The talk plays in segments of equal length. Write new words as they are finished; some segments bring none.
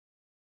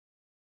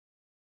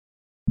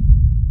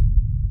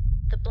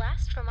The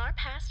Blast from Our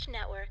Past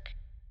Network.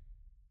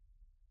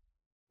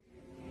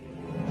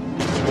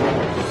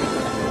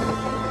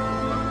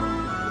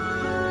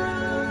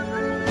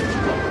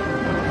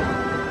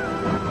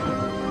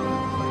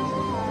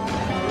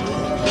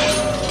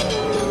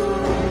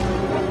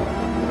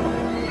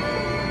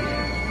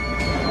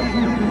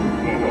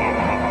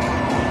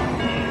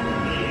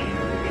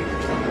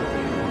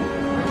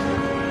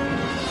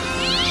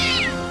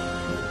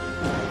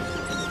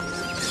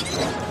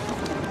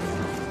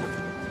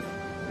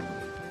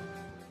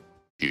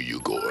 Here you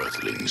go,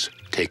 Earthlings.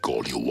 Take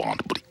all you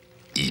want, but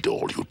eat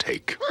all you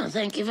take. Well,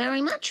 thank you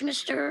very much,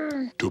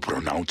 Mr. To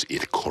pronounce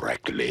it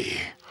correctly,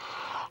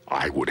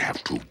 I would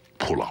have to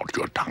pull out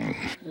your tongue.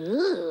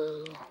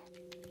 Ooh.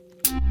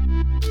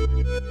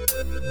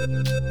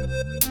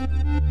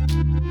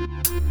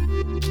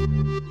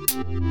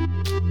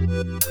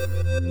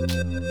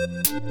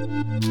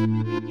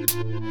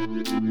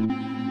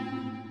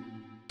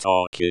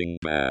 Talking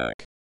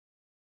Back.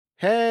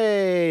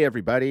 Hey,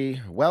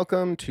 everybody.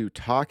 Welcome to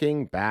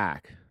Talking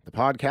Back, the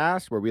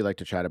podcast where we like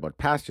to chat about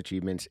past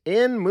achievements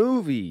in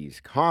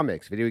movies,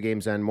 comics, video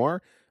games, and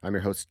more. I'm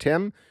your host,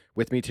 Tim.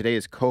 With me today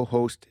is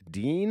co-host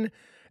Dean.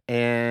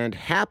 And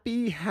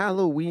happy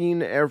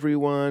Halloween,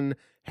 everyone.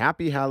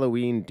 Happy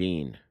Halloween,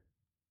 Dean.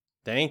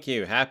 Thank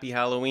you. Happy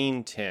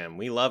Halloween, Tim.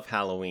 We love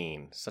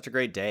Halloween. Such a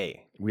great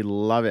day. We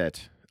love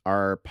it.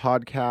 Our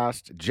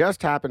podcast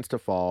just happens to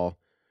fall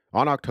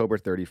on October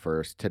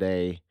 31st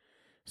today.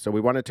 So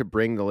we wanted to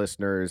bring the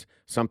listeners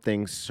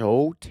something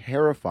so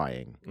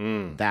terrifying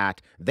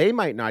that they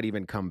might not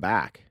even come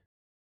back.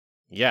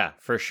 Yeah,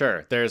 for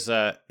sure. There's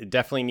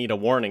definitely need a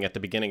warning at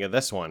the beginning of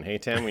this one. Hey,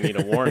 Tim, we need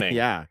a warning.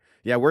 Yeah,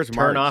 where's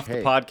Marge? Turn off Hey.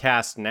 the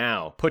podcast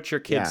now. Put your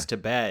kids to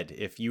bed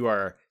if you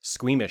are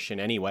squeamish in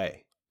any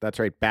way. That's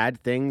right. Bad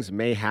things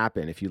may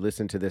happen if you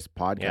listen to this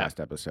podcast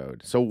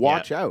episode. So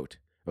watch out.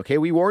 Okay,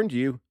 we warned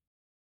you.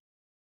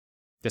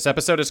 This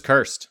episode is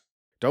cursed.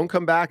 Don't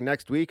come back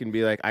next week and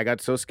be like, I got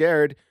so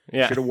scared.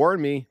 Yeah. Should have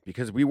warned me,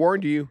 because we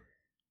warned you.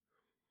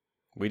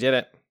 We did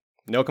it.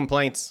 No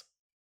complaints.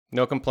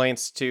 No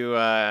complaints to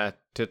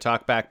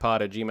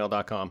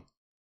talkbackpod@gmail.com.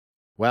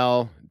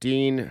 Well,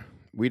 Dean,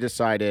 we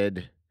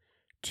decided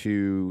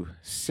to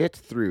sit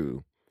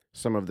through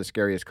some of the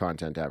scariest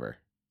content ever.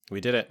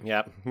 We did it.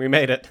 Yeah, we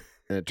made it.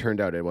 And it turned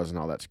out it wasn't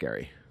all that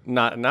scary.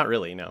 Not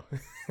really, no.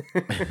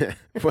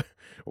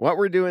 What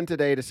we're doing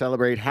today to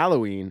celebrate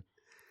Halloween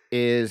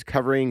is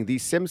covering The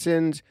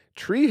Simpsons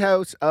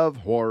Treehouse of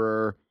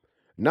Horror,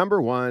 number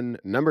 1,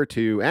 number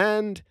 2,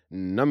 and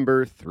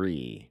number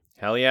 3.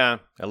 Hell yeah.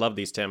 I love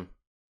these, Tim.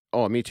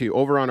 Oh, me too.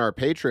 Over on our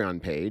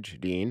Patreon page,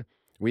 Dean,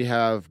 we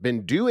have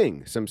been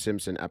doing some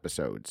Simpson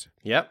episodes.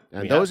 Yep.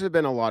 And those have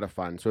been a lot of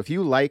fun. So if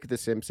you like The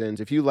Simpsons,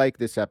 if you like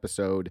this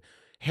episode,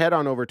 head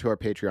on over to our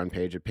Patreon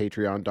page at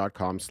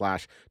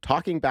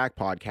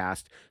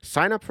patreon.com/talkingbackpodcast.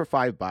 Sign up for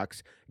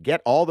 $5, get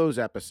all those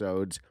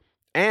episodes,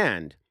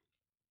 and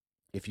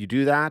if you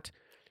do that,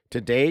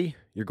 today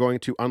you're going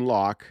to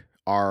unlock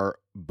our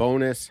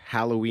bonus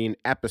Halloween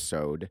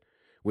episode,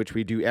 which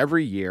we do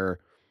every year.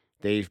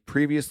 They've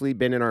previously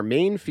been in our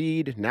main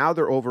feed. Now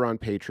they're over on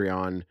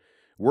Patreon.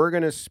 We're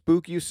going to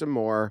spook you some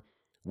more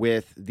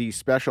with the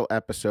special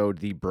episode,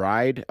 The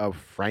Bride of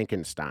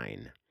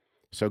Frankenstein.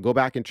 So go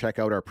back and check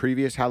out our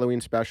previous Halloween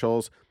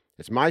specials.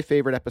 It's my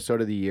favorite episode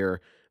of the year.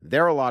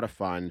 They're a lot of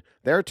fun.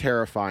 They're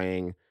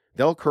terrifying.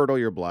 They'll curdle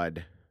your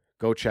blood.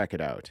 Go check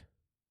it out.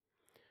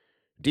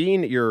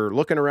 Dean, you're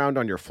looking around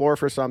on your floor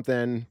for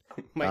something.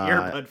 My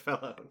earbud fell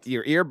out.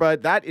 Your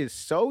earbud, that is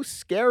so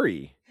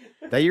scary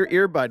that your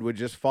earbud would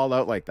just fall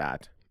out like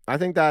that. I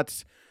think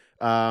that's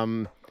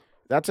a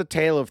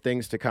tale of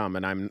things to come,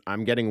 and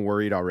I'm getting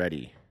worried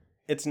already.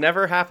 It's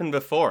never happened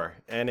before,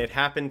 and it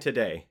happened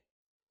today.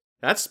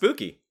 That's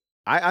spooky.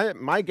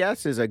 My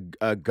guess is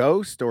a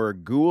ghost or a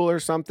ghoul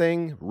or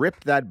something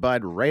ripped that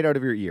bud right out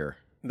of your ear.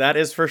 That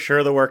is for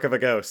sure the work of a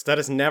ghost. That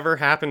has never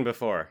happened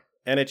before.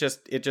 And it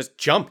just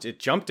jumped. It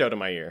jumped out of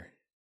my ear.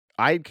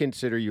 I'd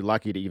consider you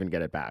lucky to even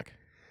get it back.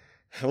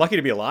 Lucky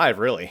to be alive,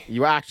 really.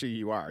 You are,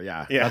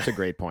 yeah. That's a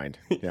great point.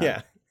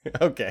 Yeah.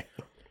 Okay.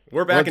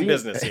 We're back in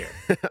business here.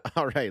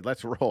 All right,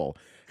 let's roll.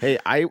 Hey,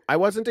 I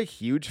wasn't a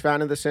huge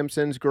fan of The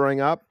Simpsons growing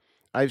up.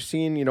 I've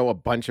seen, a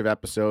bunch of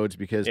episodes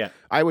because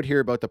I would hear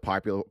about the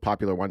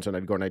popular ones and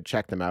I'd go and I'd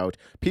check them out.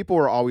 People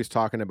were always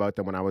talking about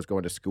them when I was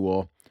going to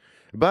school.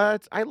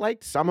 But I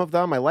liked some of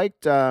them. I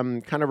liked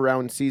kind of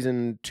around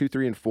season 2,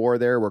 3, and 4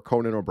 there where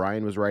Conan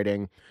O'Brien was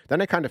writing.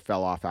 Then I kind of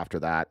fell off after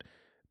that.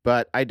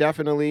 But I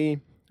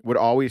definitely would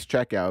always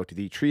check out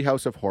the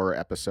Treehouse of Horror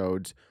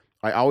episodes.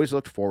 I always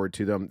looked forward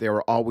to them. They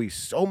were always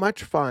so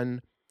much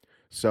fun.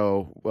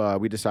 So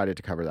we decided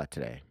to cover that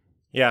today.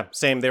 Yeah,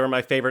 same. They were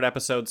my favorite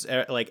episodes.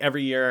 Like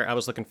every year I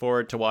was looking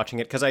forward to watching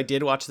it because I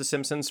did watch The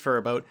Simpsons for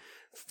about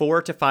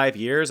 4 to 5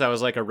 years. I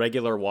was like a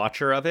regular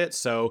watcher of it.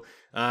 So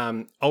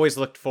always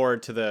looked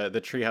forward to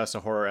the Treehouse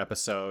of Horror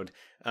episode.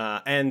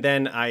 And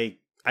then I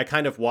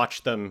kind of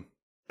watched them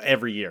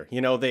every year.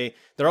 You know, they're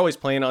always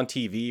playing on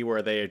TV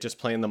where they're just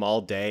playing them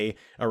all day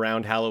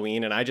around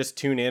Halloween. And I just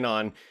tune in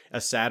on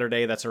a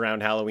Saturday that's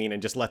around Halloween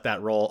and just let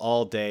that roll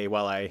all day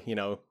while I,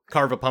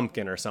 carve a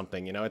pumpkin or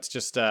something. It's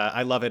just,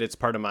 I love it. It's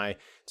part of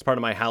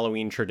my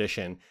Halloween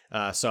tradition.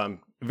 So I'm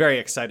very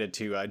excited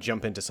to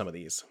jump into some of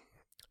these.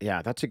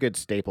 Yeah, that's a good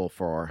staple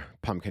for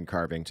pumpkin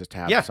carving, just to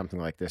have something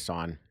like this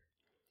on.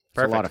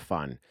 It's a lot of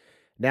fun.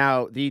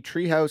 Now, the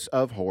Treehouse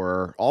of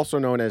Horror, also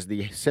known as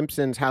the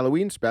Simpsons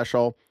Halloween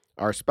Special,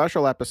 are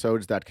special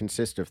episodes that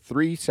consist of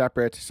 3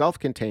 separate,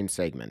 self-contained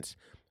segments.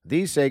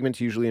 These segments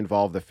usually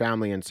involve the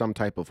family in some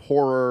type of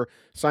horror,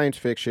 science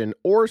fiction,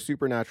 or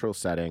supernatural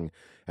setting,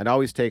 and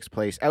always takes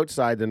place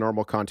outside the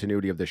normal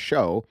continuity of the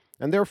show,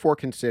 and therefore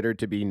considered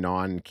to be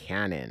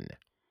non-canon.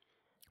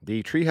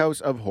 The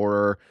Treehouse of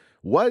Horror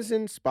was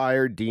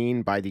inspired,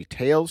 Dean, by the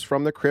Tales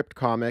from the Crypt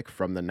comic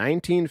from the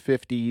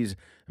 1950s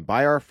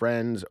by our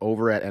friends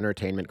over at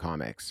Entertainment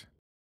Comics.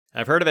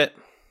 I've heard of it.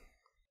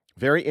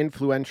 Very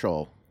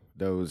influential,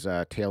 those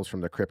Tales from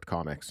the Crypt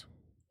comics.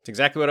 It's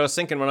exactly what I was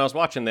thinking when I was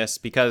watching this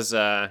because,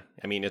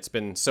 it's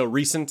been so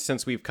recent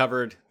since we've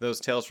covered those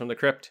Tales from the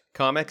Crypt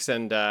comics.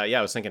 And I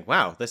was thinking,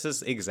 wow, this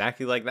is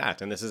exactly like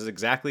that. And this is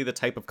exactly the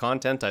type of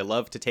content I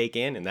love to take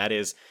in. And that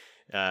is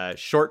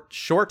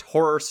short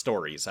horror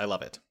stories. I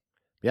love it.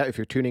 Yeah, if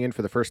you're tuning in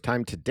for the first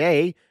time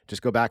today,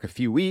 just go back a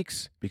few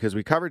weeks because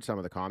we covered some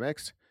of the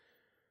comics.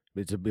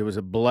 It was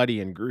a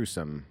bloody and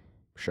gruesome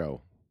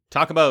show.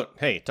 Talk about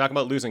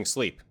losing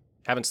sleep.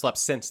 Haven't slept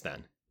since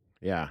then.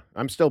 Yeah,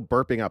 I'm still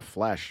burping up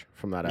flesh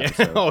from that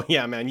episode. Oh,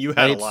 yeah, man. You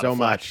had a lot of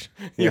flesh.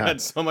 You Yeah. had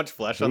so much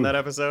flesh on that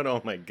episode.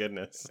 Oh, my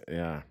goodness.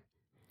 Yeah.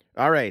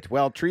 All right.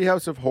 Well,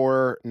 Treehouse of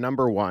Horror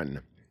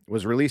 #1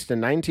 was released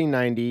in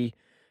 1990,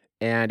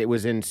 and it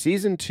was in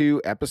Season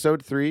 2,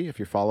 Episode 3, if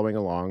you're following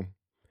along.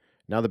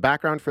 Now, the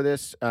background for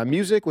this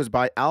music was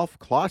by Alf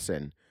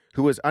Clausen,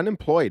 who was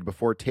unemployed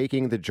before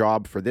taking the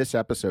job for this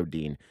episode,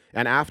 Dean.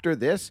 And after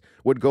this,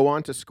 would go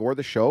on to score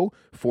the show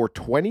for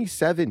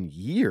 27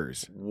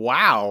 years.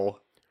 Wow.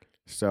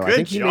 So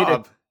Good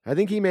job. I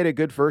think he made a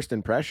good first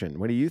impression.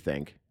 What do you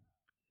think?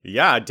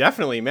 Yeah,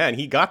 definitely, man.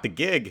 He got the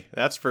gig.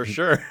 That's for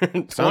sure.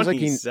 27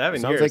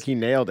 years. Sounds like he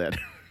nailed it.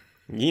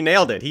 He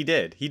nailed it. He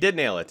did. He did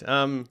nail it.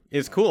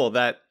 It's cool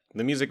that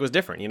the music was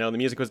different. The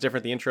music was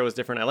different. The intro was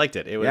different. I liked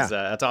it. It was,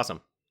 that's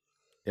awesome.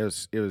 It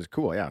was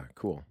cool. Yeah,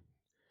 cool.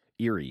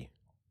 Eerie.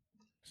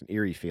 It's an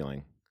eerie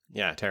feeling.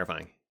 Yeah,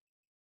 terrifying.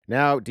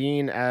 Now,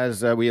 Dean,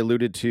 as we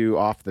alluded to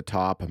off the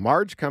top,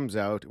 Marge comes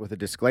out with a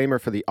disclaimer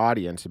for the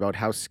audience about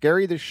how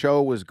scary the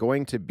show was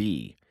going to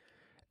be.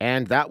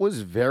 And that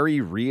was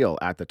very real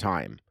at the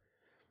time.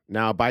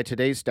 Now, by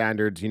today's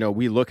standards,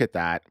 we look at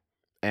that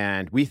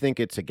and we think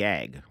it's a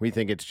gag. We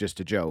think it's just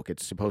a joke.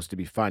 It's supposed to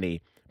be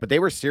funny. But they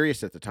were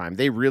serious at the time.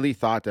 They really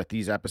thought that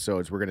these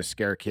episodes were going to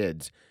scare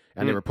kids,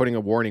 and they were putting a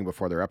warning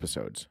before their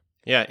episodes.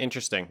 Yeah,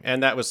 interesting.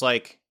 And that was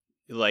like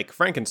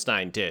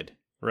Frankenstein did,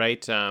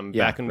 right?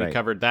 Back when we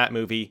covered that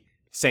movie,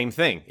 same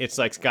thing. It's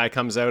like guy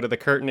comes out of the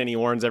curtain and he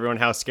warns everyone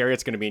how scary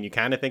it's going to be, and you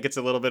kind of think it's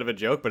a little bit of a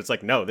joke, but it's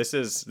like, no, this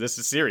is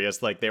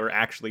serious. Like, they were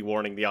actually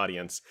warning the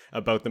audience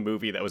about the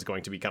movie that was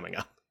going to be coming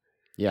up.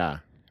 Yeah.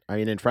 I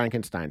mean, in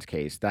Frankenstein's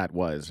case, that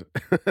was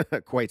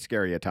quite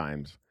scary at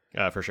times.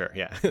 For sure,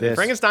 yeah.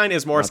 Frankenstein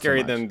is more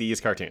scary than these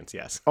cartoons,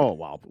 yes. Oh,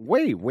 wow.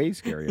 Way, way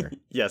scarier.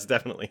 Yes,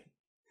 definitely.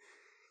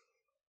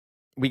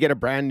 We get a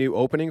brand new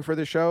opening for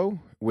the show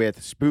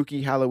with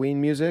spooky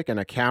Halloween music and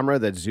a camera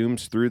that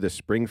zooms through the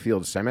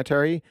Springfield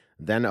Cemetery,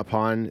 then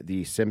upon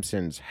the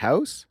Simpsons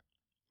house.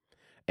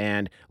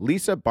 And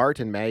Lisa, Bart,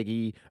 and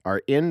Maggie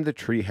are in the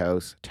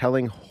treehouse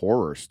telling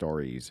horror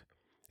stories.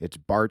 It's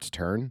Bart's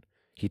turn.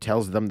 He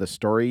tells them the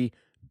story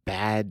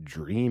Bad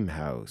Dream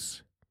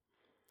House,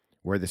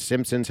 where the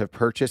Simpsons have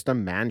purchased a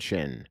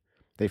mansion.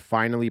 They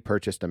finally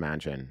purchased a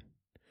mansion.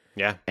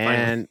 Yeah.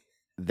 And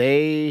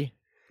they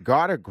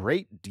got a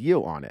great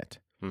deal on it.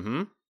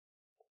 Mm-hmm.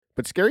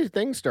 But scary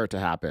things start to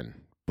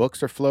happen.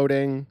 Books are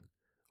floating.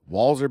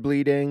 Walls are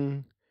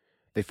bleeding.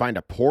 They find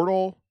a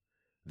portal.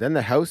 Then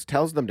the house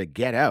tells them to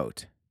get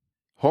out.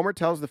 Homer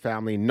tells the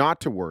family not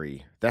to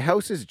worry. The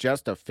house is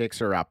just a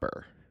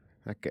fixer-upper.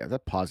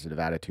 That positive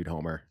attitude,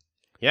 Homer.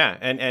 Yeah,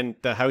 and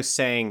the house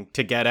saying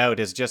to get out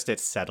is just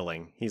it's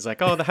settling. He's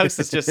like, oh, the house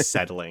is just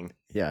settling.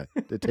 Yeah,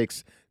 it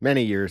takes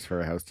many years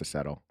for a house to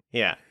settle.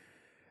 Yeah.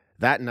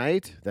 That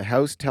night, the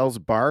house tells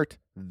Bart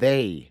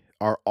they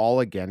are all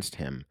against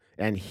him,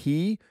 and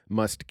he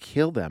must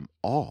kill them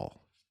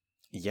all.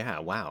 Yeah,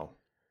 wow.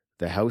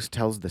 The house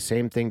tells the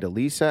same thing to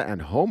Lisa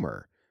and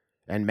Homer,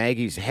 and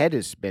Maggie's head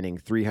is spinning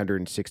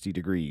 360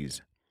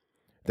 degrees.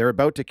 They're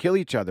about to kill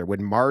each other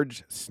when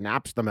Marge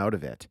snaps them out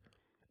of it,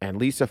 and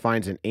Lisa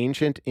finds an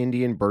ancient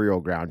Indian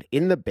burial ground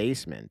in the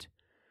basement.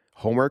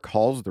 Homer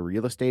calls the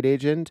real estate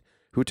agent,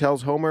 who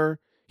tells Homer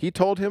he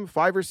told him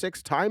 5 or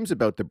 6 times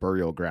about the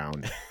burial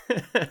ground.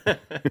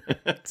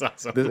 That's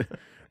awesome.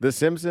 The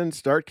Simpsons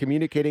start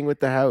communicating with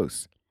the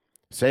house,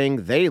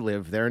 saying they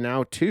live there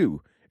now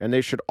too, and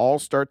they should all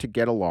start to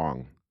get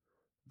along.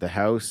 The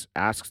house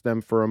asks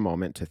them for a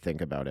moment to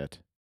think about it.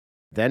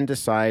 then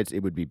decides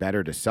it would be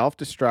better to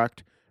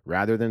self-destruct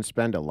rather than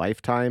spend a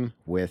lifetime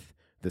with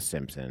The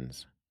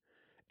Simpsons.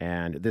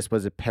 And this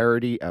was a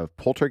parody of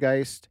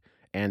Poltergeist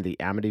and the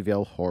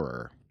Amityville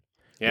Horror.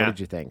 Yeah. What did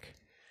you think?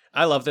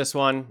 I love this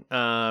one.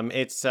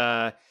 It's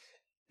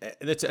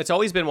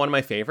always been one of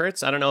my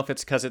favorites. I don't know if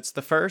it's because it's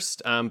the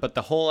first, but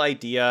the whole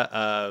idea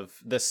of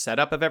the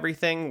setup of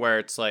everything, where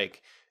it's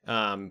like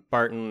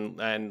Bart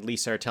and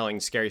Lisa are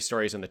telling scary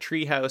stories in the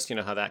treehouse. You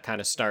know how that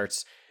kind of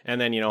starts, and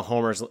then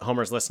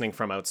Homer's listening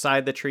from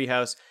outside the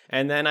treehouse,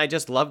 and then I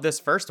just love this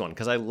first one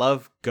because I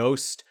love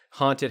ghost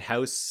haunted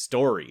house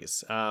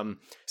stories.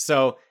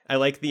 So I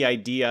like the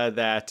idea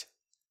that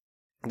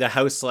the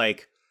house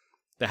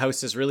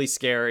is really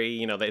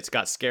scary. It's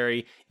got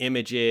scary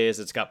images.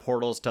 It's got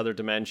portals to other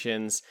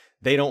dimensions.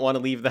 They don't want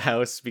to leave the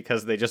house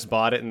because they just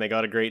bought it and they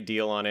got a great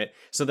deal on it.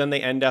 So then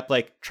they end up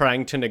like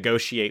trying to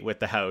negotiate with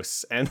the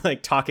house and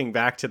like talking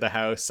back to the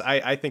house.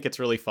 I think it's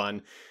really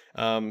fun.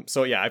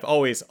 So yeah, I've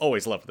always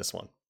loved this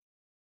one.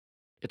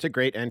 It's a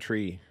great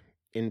entry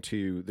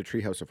into the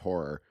Treehouse of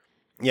Horror.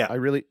 Yeah. I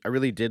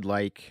really did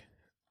like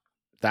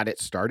that it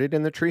started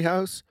in the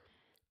treehouse.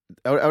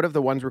 Out of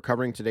the ones we're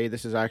covering today,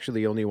 this is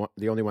actually the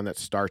only one that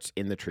starts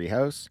in the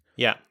treehouse.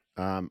 Yeah.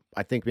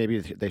 I think maybe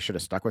they should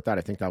have stuck with that.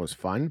 I think that was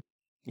fun.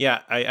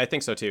 Yeah, I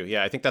think so too.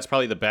 Yeah, I think that's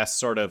probably the best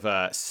sort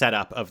of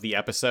setup of the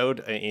episode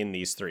in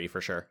these three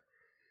for sure.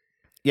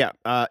 Yeah,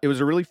 it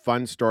was a really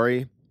fun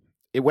story.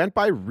 It went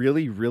by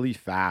really, really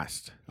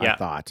fast, yeah. I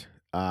thought.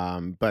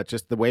 But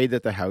just the way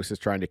that the house is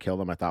trying to kill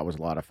them, I thought was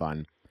a lot of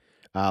fun.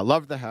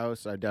 Loved the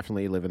house. I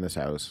definitely live in this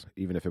house,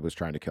 even if it was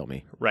trying to kill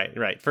me.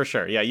 Right, for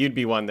sure. Yeah, you'd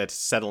be one that's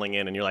settling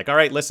in, and you're like, all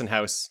right, listen,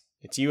 house,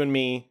 it's you and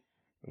me.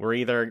 We're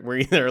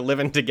either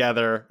living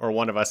together, or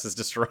one of us is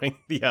destroying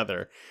the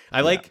other.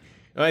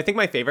 I think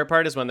my favorite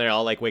part is when they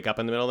all like wake up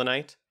in the middle of the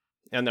night,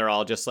 and they're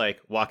all just like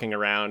walking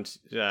around,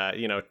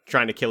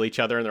 trying to kill each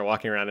other, and they're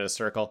walking around in a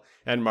circle.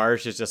 And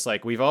Marge is just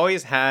like, we've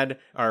always had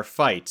our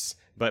fights,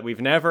 but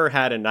we've never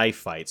had a knife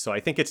fight, so I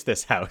think it's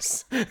this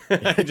house. I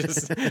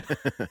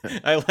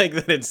like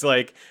that it's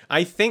like,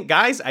 I think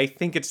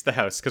it's the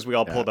house because we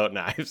all pulled out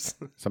knives.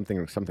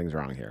 Something's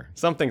wrong here.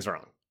 Something's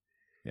wrong.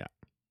 Yeah.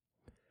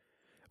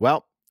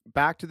 Well,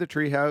 back to the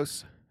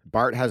treehouse.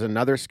 Bart has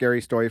another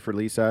scary story for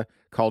Lisa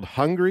called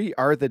Hungry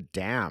Are the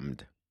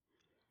Damned.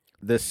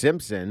 The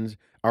Simpsons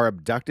are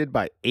abducted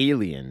by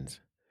aliens.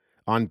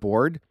 On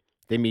board,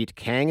 they meet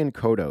Kang and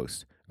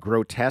Kodos,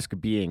 grotesque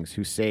beings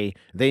who say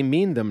they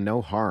mean them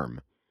no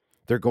harm.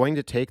 They're going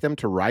to take them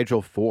to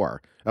Rigel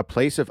 4, a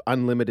place of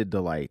unlimited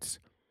delights.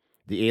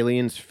 The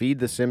aliens feed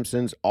the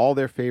Simpsons all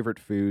their favorite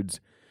foods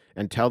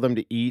and tell them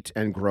to eat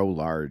and grow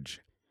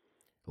large.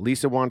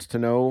 Lisa wants to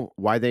know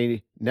why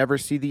they never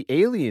see the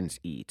aliens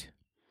eat.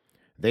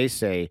 They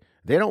say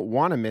they don't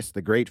want to miss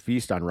the great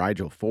feast on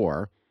Rigel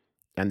 4,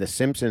 and the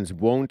Simpsons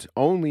won't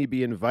only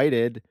be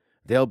invited,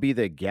 they'll be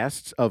the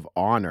guests of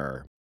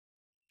honor.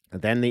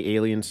 Then the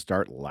aliens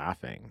start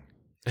laughing.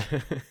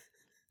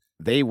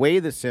 They weigh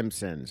the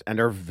Simpsons and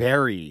are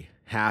very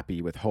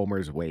happy with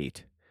Homer's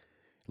weight.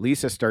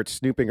 Lisa starts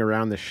snooping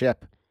around the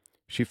ship.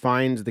 She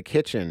finds the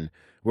kitchen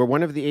where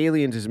one of the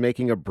aliens is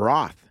making a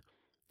broth,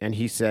 and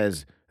he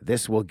says,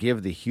 "This will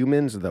give the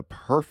humans the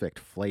perfect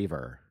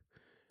flavor."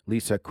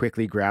 Lisa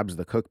quickly grabs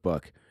the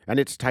cookbook, and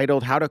it's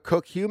titled How to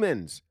Cook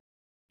Humans.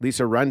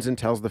 Lisa runs and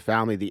tells the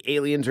family the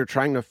aliens are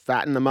trying to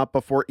fatten them up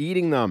before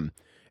eating them,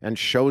 and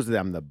shows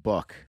them the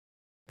book.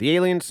 The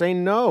aliens say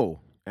no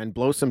and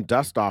blow some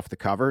dust off the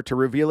cover to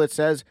reveal it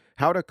says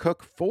How to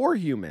Cook for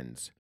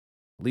Humans.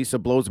 Lisa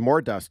blows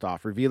more dust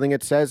off, revealing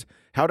it says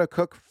How to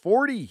Cook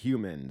 40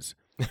 Humans.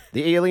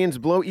 The aliens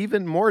blow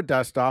even more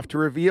dust off to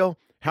reveal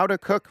How to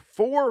Cook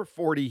for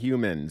 40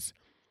 Humans.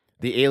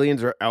 The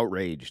aliens are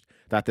outraged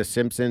that the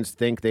Simpsons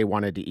think they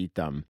wanted to eat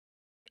them.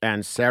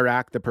 And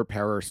Serac the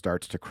preparer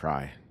starts to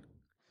cry.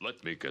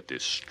 Let me get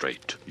this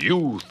straight.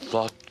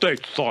 They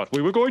thought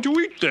we were going to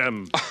eat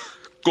them.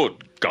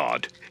 Good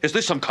God. Is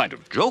this some kind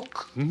of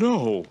joke?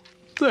 No,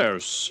 they're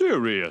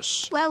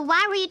serious. Well,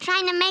 why were you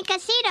trying to make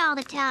us eat all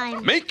the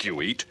time? Make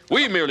you eat?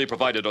 We merely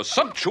provided a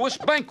sumptuous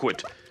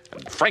banquet.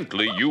 And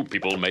frankly, you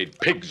people made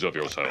pigs of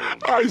yourselves.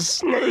 I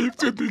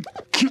slaved in the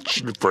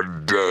kitchen for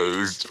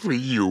days for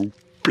you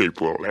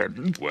people,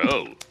 and...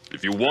 Well,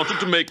 if you wanted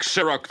to make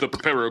Serac the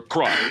preparer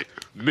cry,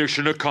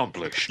 mission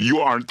accomplished. You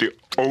aren't the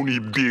only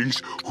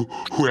beings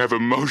who have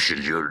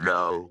emotions, you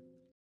know.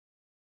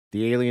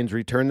 The aliens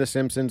return the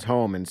Simpsons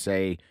home and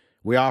say,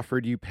 "We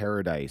offered you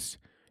paradise.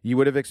 You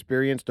would have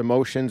experienced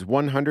emotions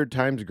 100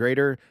 times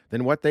greater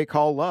than what they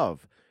call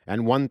love,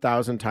 and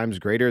 1,000 times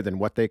greater than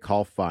what they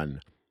call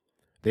fun.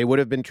 They would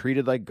have been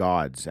treated like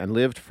gods and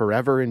lived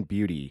forever in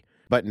beauty.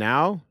 But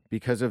now,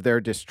 because of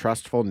their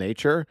distrustful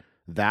nature,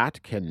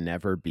 that can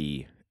never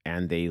be,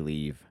 and they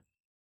leave."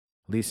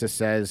 Lisa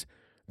says,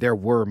 there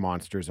were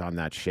monsters on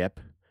that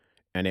ship,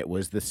 and it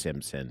was the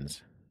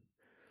Simpsons.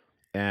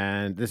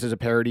 And this is a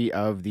parody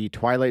of the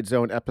Twilight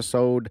Zone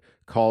episode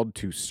called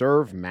To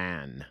Serve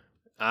Man.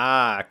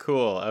 Ah,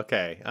 cool.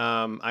 Okay.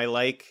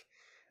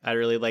 I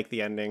really like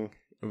the ending.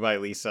 by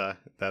Lisa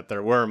that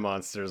there were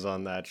monsters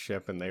on that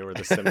ship and they were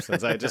the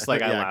Simpsons. I just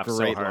like I Yeah, laughed so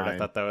great hard. I line.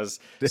 thought that was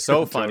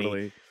so funny.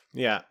 Totally.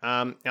 Yeah.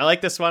 I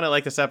like this one. I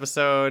like this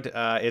episode.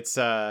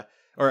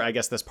 Or I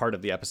guess this part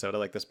of the episode. I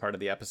like this part of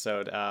the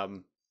episode.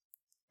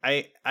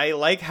 I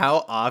like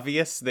how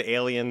obvious the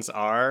aliens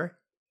are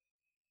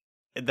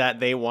that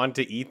they want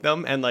to eat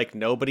them, and like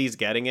nobody's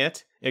getting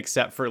it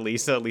except for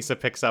Lisa. Lisa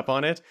picks up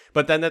on it,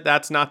 but then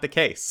that's not the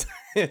case.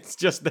 It's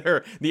just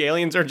the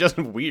aliens are just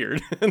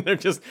weird. And they're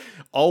just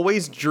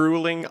always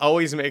drooling,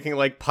 always making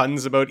like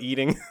puns about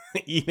eating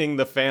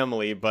the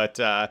family, but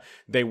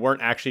they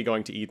weren't actually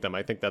going to eat them.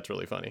 I think that's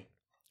really funny.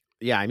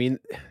 Yeah, I mean,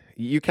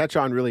 you catch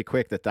on really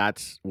quick that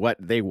that's what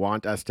they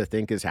want us to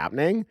think is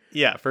happening.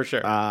 Yeah, for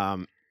sure.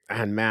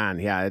 And man,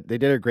 yeah, they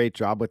did a great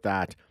job with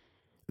that.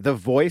 The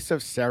voice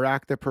of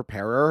Serac the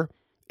Preparer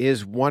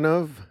is one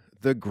of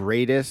the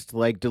greatest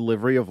like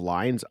delivery of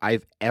lines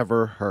I've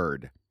ever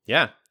heard.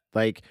 Yeah.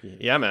 Like,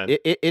 yeah, man.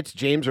 It's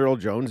James Earl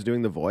Jones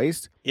doing the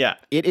voice. Yeah.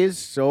 It is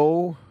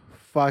so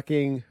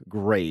fucking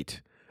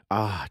great.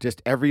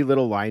 Just every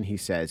little line he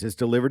says is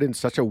delivered in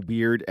such a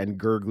weird and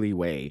gurgly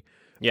way.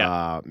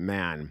 Yeah.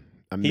 Man,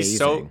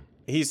 amazing.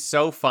 He's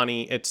so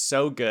funny. It's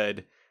so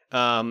good.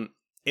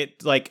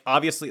 It like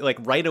obviously like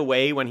right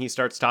away when he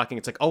starts talking,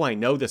 it's like, oh, I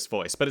know this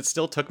voice, but it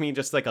still took me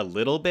just like a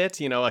little bit,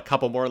 a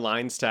couple more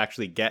lines to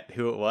actually get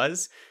who it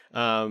was.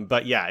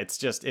 But yeah,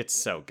 it's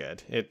so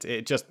good.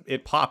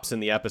 It pops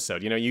in the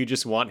episode. You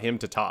just want him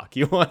to talk.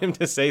 You want him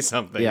to say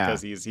something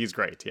because he's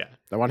great. Yeah.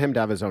 I want him to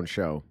have his own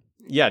show.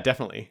 Yeah,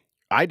 definitely.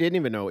 I didn't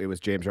even know it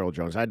was James Earl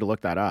Jones. I had to look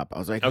that up. I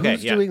was like,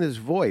 who's doing this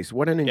voice?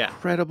 What an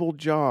incredible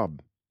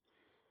job.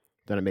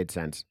 Then it made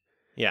sense.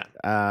 Yeah.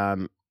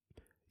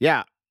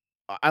 Yeah.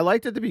 I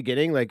liked at the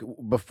beginning, like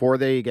before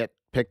they get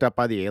picked up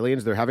by the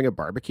aliens, they're having a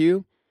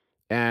barbecue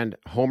and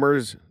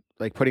Homer's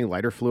like putting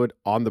lighter fluid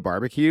on the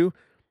barbecue.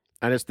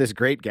 And it's this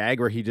great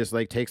gag where he just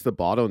like takes the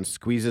bottle and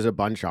squeezes a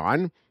bunch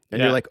on.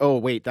 And you're like, oh,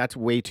 wait, that's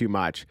way too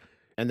much.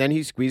 And then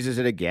he squeezes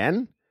it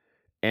again.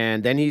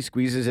 And then he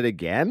squeezes it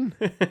again.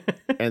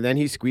 And then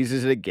he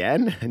squeezes it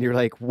again. And you're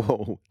like,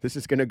 whoa, this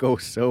is going to go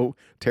so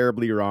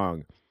terribly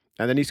wrong.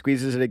 And then he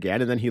squeezes it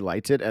again, and then he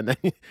lights it, and then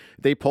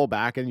they pull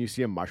back, and you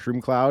see a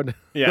mushroom cloud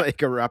like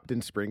erupt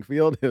in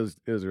Springfield. It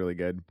was really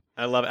good.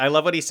 I love it. I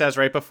love what he says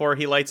right before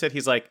he lights it.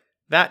 He's like,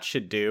 "That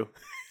should do."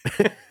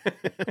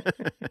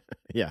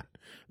 Yeah,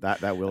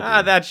 that will. Do.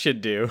 That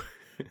should do.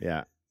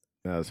 Yeah,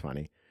 that was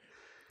funny.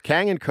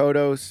 Kang and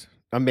Kodos,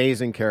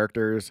 amazing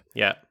characters.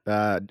 Yeah,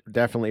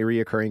 definitely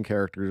reoccurring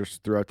characters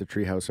throughout the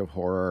Treehouse of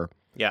Horror.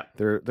 Yeah,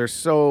 they're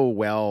so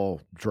well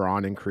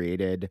drawn and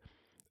created.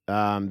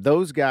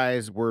 Those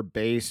guys were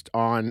based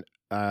on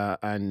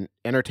an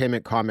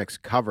Entertainment Comics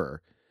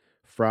cover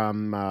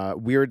from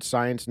Weird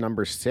Science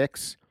number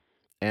 6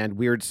 and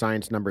Weird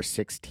Science number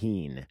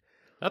 16.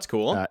 That's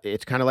cool.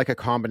 It's kind of like a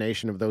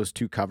combination of those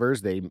two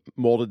covers. They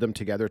molded them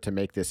together to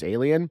make this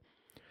alien.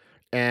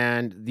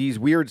 And these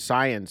Weird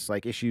Science,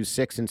 like issues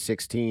 6 and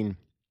 16,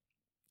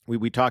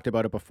 we talked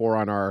about it before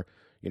on our,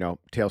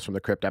 Tales from the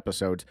Crypt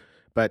episodes,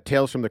 but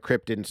Tales from the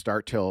Crypt didn't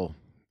start till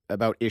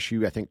about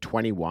issue, I think,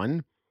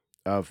 21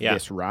 of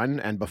this run.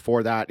 And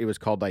before that, it was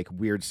called like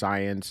Weird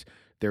Science.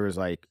 There was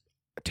like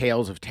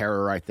Tales of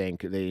Terror, I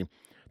think. The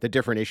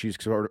different issues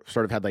sort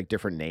of had like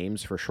different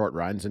names for short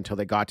runs until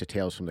they got to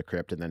Tales from the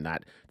Crypt. And then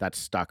that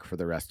stuck for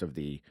the rest of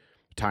the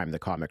time the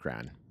comic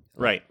ran.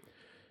 Right.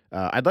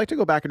 I'd like to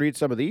go back and read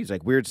some of these,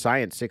 like Weird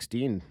Science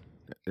 16.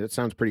 It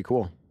sounds pretty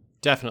cool.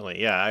 Definitely.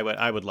 Yeah,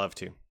 I would love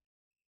to.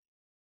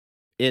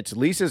 It's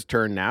Lisa's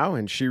turn now,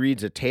 and she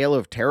reads a tale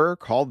of terror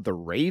called The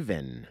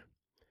Raven.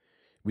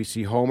 We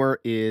see Homer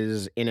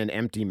is in an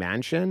empty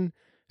mansion,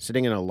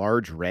 sitting in a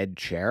large red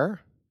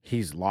chair.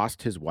 He's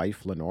lost his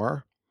wife,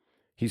 Lenore.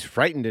 He's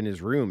frightened in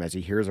his room as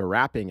he hears a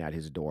rapping at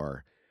his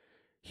door.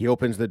 He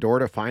opens the door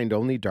to find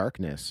only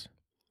darkness.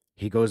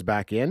 He goes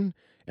back in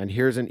and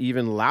hears an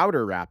even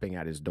louder rapping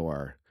at his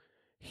door.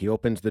 He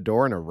opens the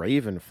door and a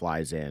raven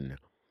flies in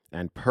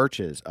and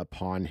perches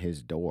upon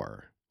his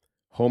door.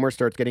 Homer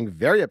starts getting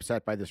very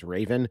upset by this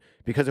raven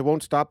because it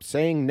won't stop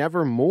saying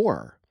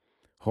nevermore.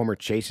 Homer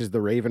chases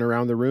the raven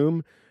around the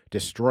room,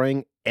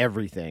 destroying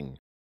everything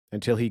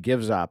until he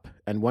gives up,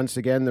 and once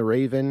again the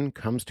raven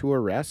comes to a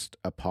rest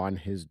upon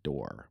his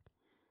door.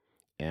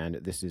 And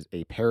this is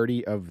a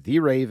parody of The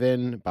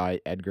Raven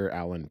by Edgar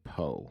Allan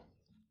Poe.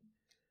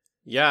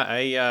 Yeah,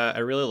 I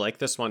really like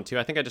this one too.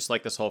 I think I just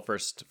like this whole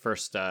first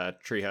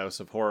Treehouse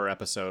of Horror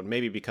episode.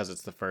 Maybe because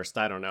it's the first,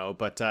 I don't know.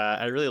 But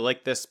I really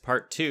like this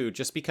part too,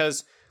 just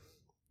because,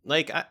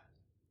 like,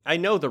 I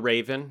know the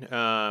Raven,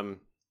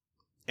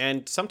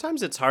 and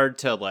sometimes it's hard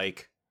to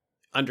like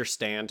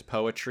understand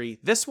poetry.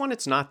 This one,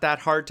 it's not that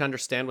hard to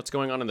understand what's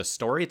going on in the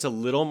story. It's a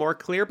little more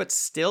clear, but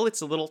still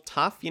it's a little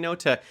tough,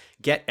 to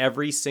get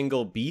every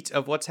single beat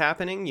of what's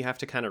happening. You have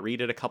to kind of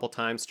read it a couple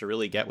times to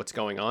really get what's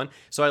going on.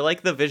 So I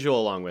like the visual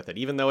along with it.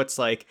 Even though it's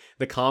like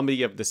the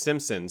comedy of The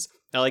Simpsons,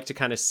 I like to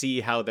kind of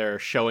see how they're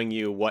showing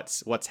you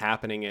what's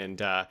happening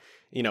and,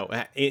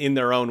 in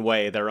their own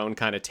way, their own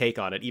kind of take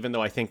on it, even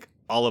though I think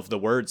all of the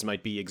words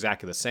might be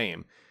exactly the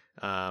same.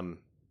 I'm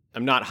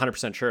not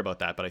 100% sure about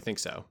that, but I think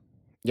so.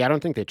 Yeah, I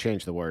don't think they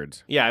changed the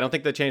words. Yeah, I don't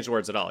think they changed the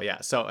words at all.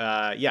 Yeah. So,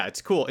 yeah,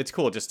 it's cool. It's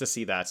cool just to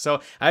see that.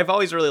 So I've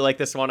always really liked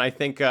this one. I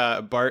think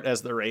Bart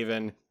as the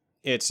Raven,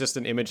 it's just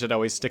an image that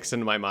always sticks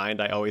into my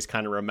mind. I always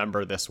kind of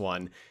remember this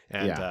one.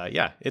 And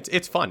yeah,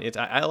 it's fun.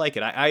 I like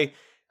it.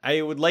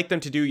 I would like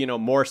them to do,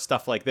 more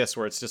stuff like this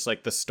where it's just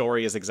like the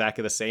story is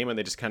exactly the same and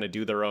they just kind of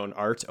do their own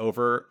art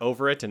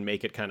over it and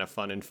make it kind of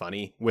fun and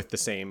funny with the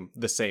same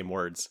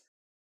words.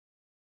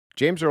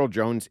 James Earl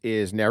Jones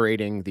is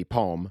narrating the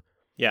poem.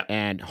 Yeah.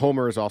 And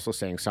Homer is also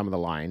saying some of the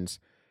lines.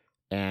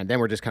 And then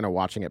we're just kind of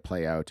watching it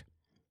play out.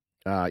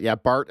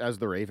 Bart as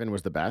the Raven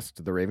was the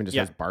best. The Raven just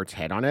has Bart's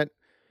head on it.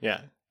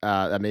 Yeah.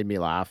 That made me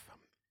laugh.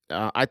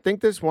 I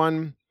think this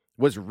one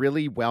was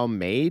really well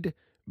made,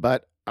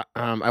 but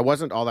I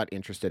wasn't all that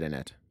interested in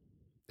it.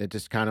 It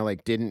just kind of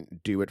like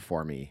didn't do it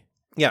for me.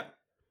 Yeah.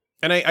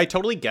 And I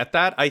totally get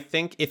that. I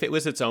think if it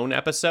was its own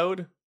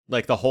episode,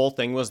 like the whole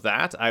thing was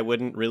that, I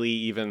wouldn't really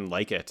even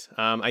like it.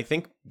 I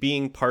think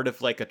being part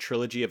of like a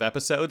trilogy of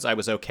episodes, I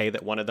was okay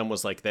that one of them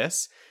was like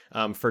this,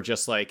 for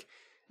just like,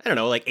 I don't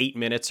know, like 8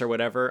 minutes or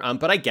whatever.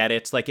 But I get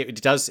it. Like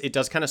it does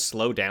kind of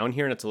slow down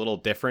here and it's a little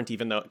different,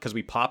 even though, because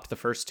we popped the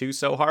first two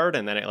so hard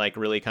and then it like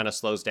really kind of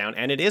slows down.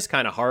 And it is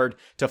kind of hard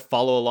to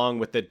follow along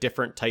with the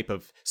different type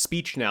of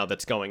speech now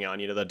that's going on,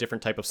 the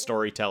different type of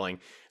storytelling.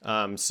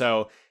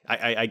 So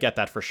I get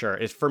that for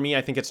sure. For me,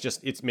 I think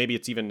maybe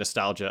it's even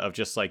nostalgia of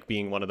just like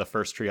being one of the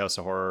first Treehouse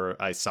of Horror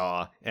I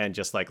saw and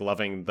just like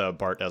loving the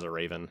Bart as a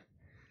Raven.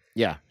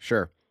 Yeah,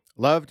 sure.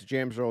 Loved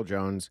James Earl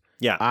Jones.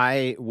 Yeah.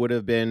 I would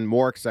have been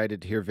more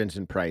excited to hear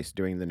Vincent Price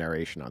doing the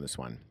narration on this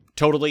one.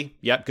 Totally.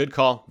 Yep. Good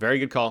call. Very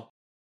good call.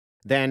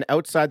 Then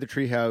outside the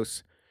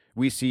treehouse,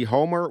 we see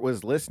Homer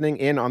was listening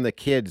in on the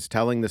kids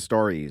telling the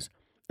stories,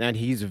 and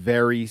he's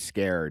very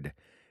scared,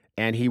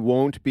 and he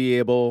won't be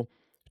able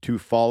to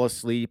fall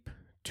asleep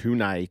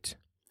tonight.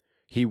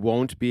 He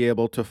won't be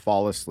able to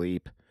fall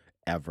asleep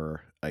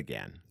ever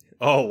again.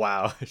 Oh,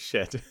 wow.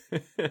 Shit.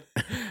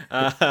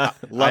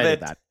 Love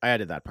it. I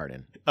added that part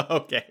in.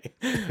 Okay.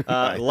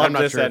 I'm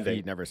not sure ending. If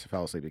he never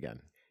fell asleep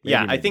again. Maybe,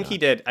 I think he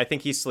did. I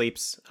think he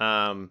sleeps.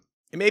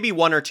 Maybe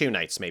 1 or 2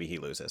 nights. Maybe he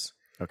loses.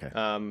 Okay.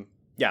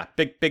 Yeah.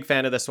 Big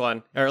fan of this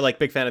one, or like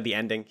big fan of the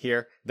ending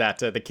here. That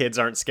the kids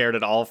aren't scared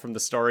at all from the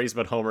stories,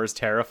 but Homer's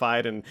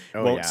terrified and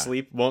won't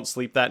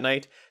sleep that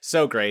night.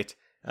 So great.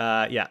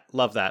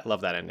 Love that.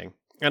 Love that ending.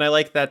 And I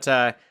like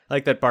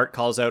that Bart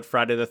calls out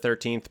Friday the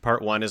 13th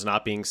Part 1 is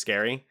not being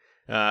scary.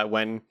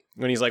 When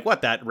he's like,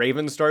 what, that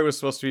Raven story was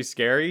supposed to be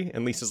scary?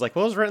 And Lisa's like,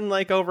 well, it was written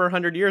like over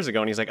 100 years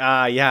ago. And he's like,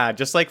 yeah,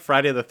 just like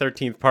Friday the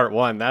 13th Part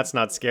 1. That's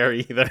not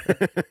scary either.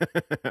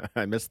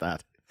 I missed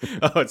that.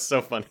 Oh, it's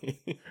so funny.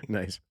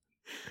 Nice.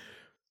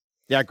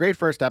 Yeah, great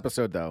first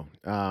episode, though.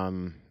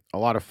 A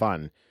lot of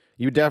fun.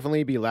 You'd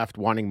definitely be left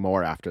wanting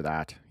more after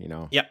that,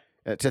 Yep.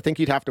 To think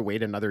you'd have to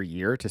wait another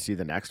year to see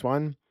the next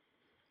one.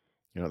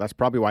 That's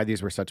probably why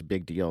these were such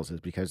big deals,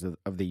 is because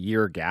of the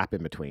year gap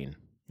in between.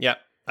 Yeah,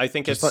 I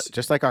think it's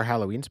just like our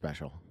Halloween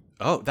special.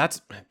 Oh, that's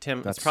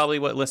probably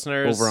what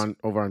listeners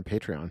over on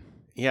Patreon.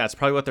 Yeah, it's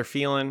probably what they're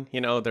feeling.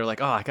 They're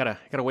like, oh, I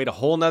gotta wait a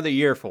whole nother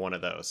year for one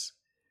of those.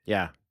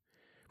 Yeah.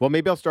 Well,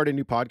 maybe I'll start a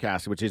new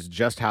podcast, which is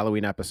just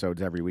Halloween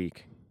episodes every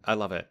week. I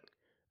love it.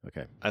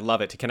 Okay. I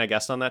love it. Can I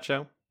guest on that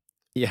show?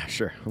 Yeah,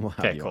 sure. We'll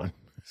have you cool. on.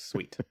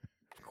 Sweet.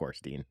 Of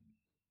course, Dean.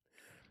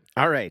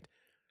 All right.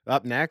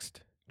 Up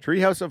next,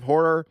 Treehouse of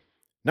Horror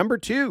number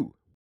 2.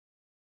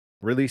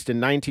 Released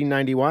in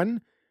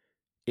 1991.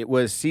 It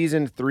was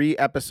season 3,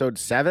 episode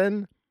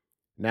 7.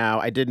 Now,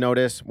 I did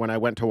notice when I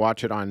went to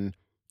watch it on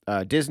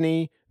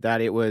Disney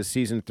that it was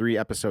season 3,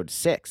 episode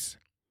 6.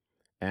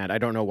 And I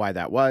don't know why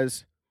that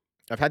was.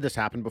 I've had this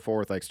happen before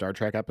with like Star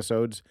Trek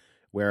episodes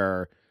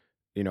where,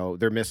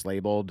 they're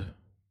mislabeled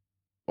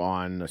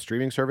on a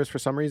streaming service for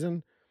some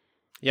reason.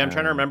 Yeah, I'm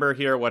trying to remember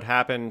here what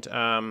happened.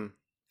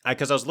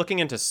 Because I was looking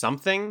into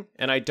something,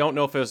 and I don't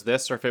know if it was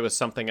this or if it was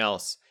something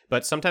else.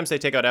 But sometimes they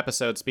take out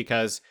episodes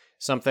because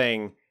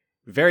something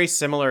very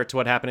similar to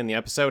what happened in the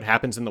episode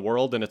happens in the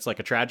world, and it's like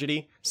a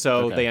tragedy.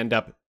 So They end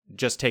up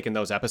just taking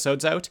those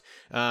episodes out.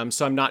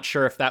 So I'm not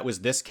sure if that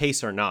was this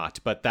case or not.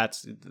 But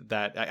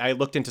I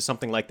looked into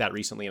something like that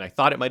recently, and I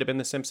thought it might have been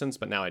The Simpsons,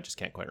 but now I just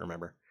can't quite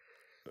remember.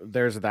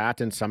 There's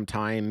that, and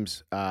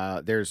sometimes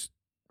there's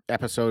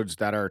episodes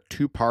that are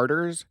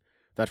 2-parters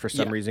that for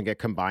some reason get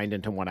combined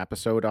into one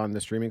episode on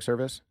the streaming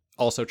service.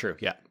 Also true,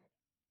 yeah.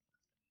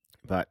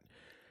 But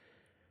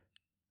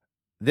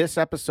this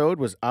episode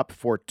was up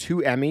for 2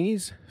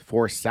 Emmys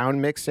for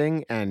sound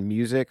mixing and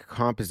music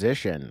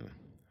composition.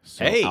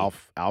 So hey!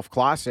 Alf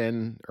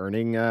Clausen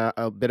earning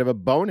a bit of a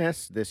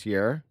bonus this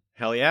year.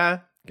 Hell yeah.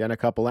 Getting a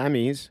couple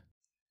Emmys.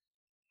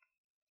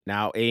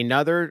 Now,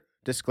 another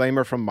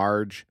disclaimer from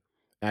Marge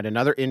and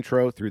another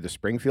intro through the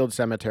Springfield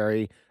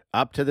Cemetery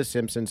up to the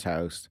Simpsons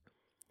house.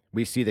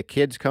 We see the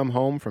kids come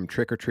home from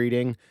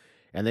trick-or-treating,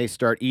 and they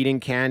start eating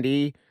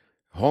candy.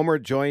 Homer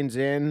joins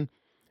in.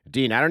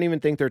 Dean, I don't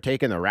even think they're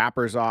taking the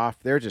wrappers off.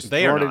 They're just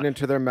throwing it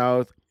into their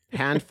mouth,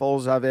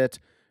 handfuls of it.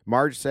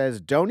 Marge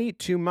says, "Don't eat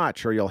too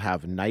much or you'll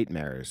have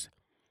nightmares."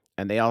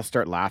 And they all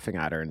start laughing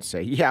at her and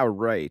say, "Yeah,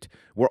 right.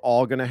 We're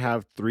all going to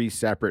have 3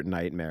 separate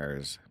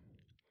nightmares."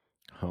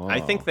 Oh. I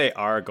think they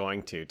are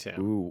going to,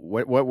 Tim. Ooh,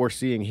 what we're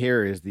seeing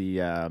here is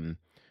the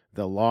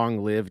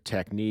long-lived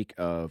technique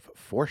of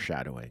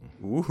foreshadowing.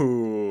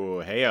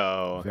 Ooh,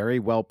 heyo. Very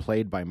well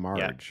played by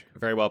Marge. Yeah,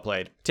 very well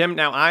played. Tim,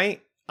 now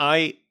I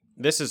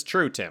this is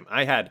true, Tim.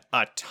 I had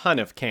a ton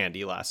of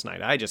candy last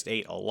night. I just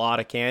ate a lot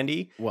of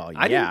candy. Well,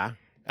 I yeah.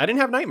 didn't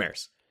have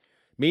nightmares.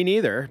 Me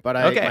neither, but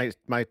Okay.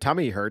 my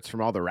tummy hurts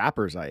from all the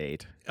wrappers I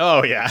ate.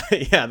 Oh, yeah.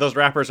 Yeah, those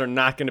wrappers are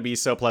not going to be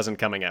so pleasant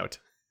coming out.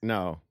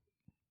 No.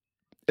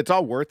 It's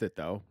all worth it,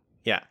 though.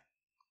 Yeah.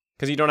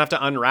 Because you don't have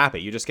to unwrap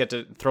it. You just get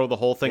to throw the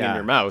whole thing in Yeah.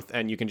 your mouth,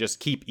 and you can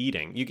just keep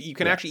eating. You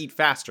can actually eat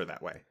faster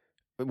that way.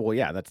 Well,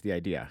 yeah, that's the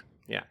idea.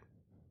 Yeah.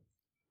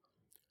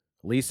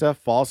 Lisa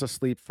falls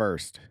asleep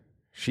first.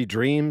 She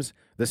dreams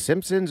the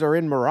Simpsons are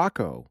in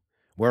Morocco,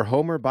 where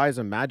Homer buys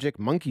a magic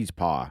monkey's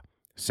paw,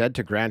 said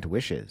to grant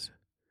wishes.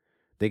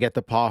 They get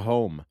the paw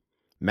home.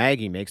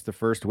 Maggie makes the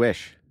first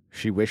wish.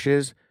 She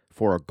wishes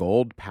for a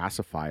gold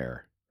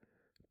pacifier.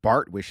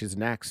 Bart wishes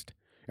next,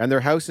 and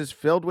their house is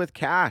filled with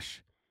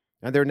cash,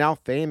 and they're now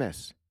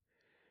famous.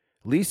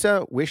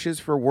 Lisa wishes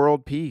for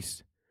world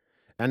peace,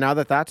 and now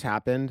that that's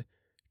happened,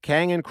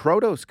 Kang and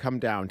Krotos come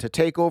down to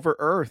take over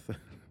Earth.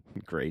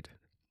 Great.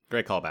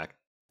 Great callback.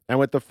 And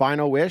with the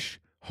final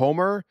wish,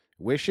 Homer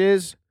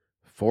wishes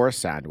for a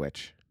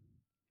sandwich.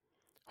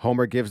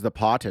 Homer gives the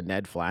paw to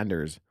Ned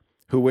Flanders,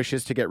 who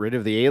wishes to get rid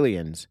of the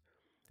aliens.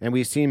 And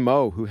we see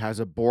Moe, who has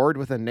a board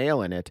with a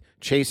nail in it,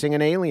 chasing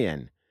an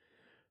alien.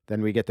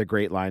 Then we get the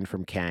great line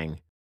from Kang.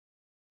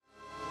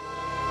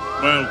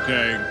 Well,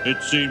 Kang,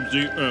 it seems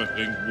the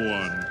Earthlings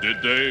won.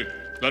 Did they?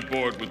 That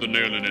board with the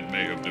nail in it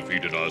may have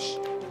defeated us,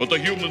 but the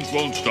humans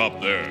won't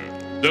stop there.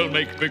 They'll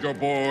make bigger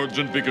boards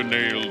and bigger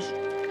nails.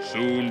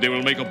 Soon they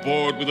will make a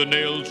board with a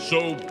nail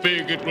so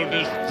big it will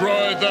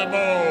destroy them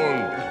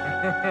all.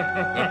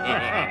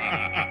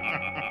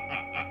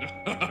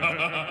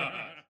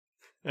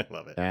 I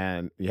love it.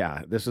 And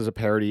yeah, this is a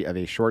parody of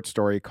a short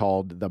story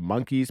called The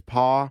Monkey's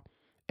Paw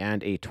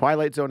and a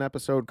Twilight Zone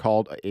episode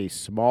called A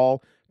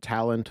Small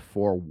Talent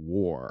for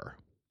War.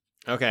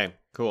 Okay,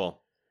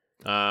 cool.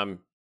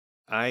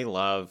 I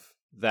love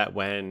that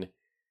when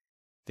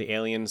the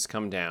aliens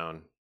come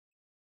down,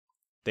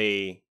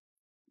 they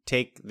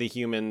take the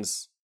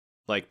humans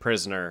like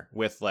prisoner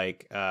with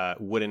like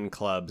wooden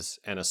clubs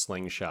and a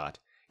slingshot,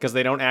 because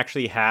they don't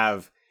actually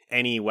have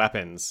any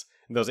weapons.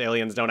 Those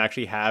aliens don't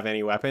actually have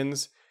any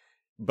weapons,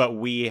 but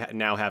we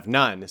now have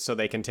none, so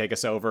they can take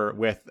us over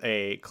with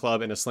a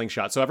club and a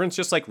slingshot. So everyone's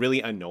just like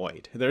really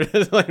annoyed. They're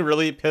just like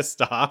really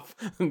pissed off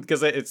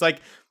because it's like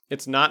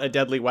it's not a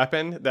deadly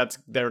weapon.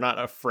 They're not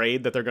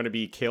afraid that they're going to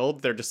be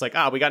killed. They're just like,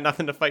 we got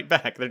nothing to fight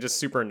back. They're just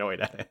super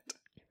annoyed at it.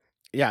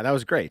 Yeah, that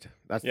was great.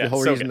 That's the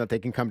whole reason that they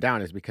can come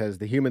down is because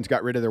the humans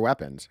got rid of their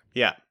weapons.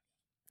 Yeah.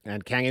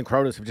 And Kang and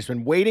Krotos have just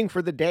been waiting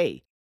for the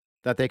day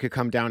that they could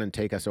come down and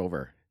take us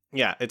over.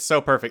 Yeah, it's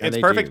so perfect. And it's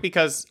they perfect do.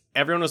 because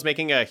everyone was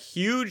making a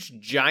huge,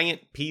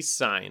 giant peace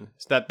sign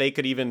so that they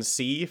could even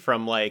see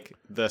from like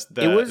the.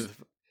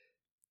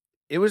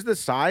 It was the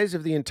size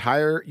of the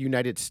entire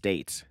United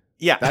States.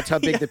 Yeah, that's how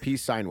big the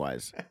peace sign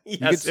was. Yes,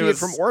 you could see it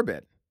from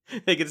orbit.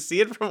 They could see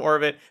it from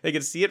orbit. They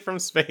could see it from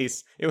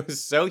space. It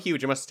was so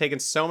huge. It must have taken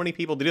so many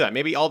people to do that.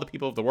 Maybe all the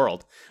people of the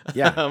world.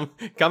 Yeah,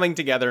 coming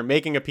together,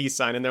 making a peace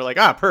sign, and they're like,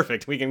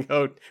 perfect. We can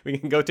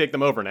go take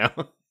them over now.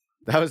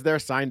 That was their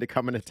sign to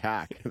come and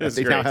attack. That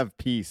they great. now have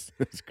peace.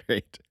 It's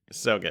great.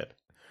 So good.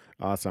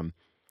 Awesome.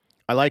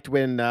 I liked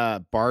when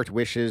Bart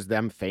wishes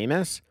them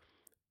famous.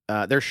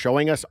 They're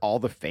showing us all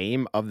the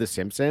fame of The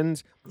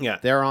Simpsons. Yeah.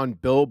 They're on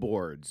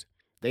billboards.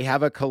 They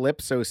have a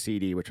Calypso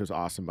CD, which was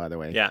awesome, by the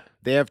way. Yeah.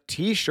 They have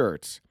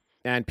T-shirts,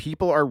 and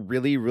people are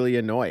really, really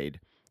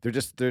annoyed.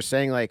 They're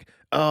saying like,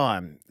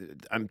 I'm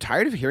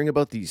tired of hearing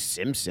about these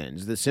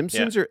Simpsons. The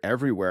Simpsons are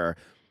everywhere.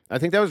 I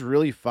think that was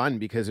really fun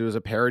because it was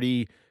a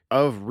parody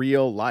of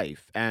real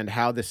life and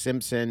how the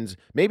Simpsons,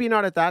 maybe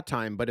not at that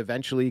time, but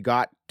eventually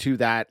got to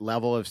that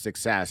level of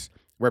success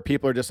where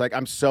people are just like,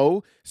 I'm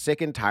so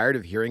sick and tired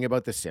of hearing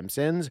about the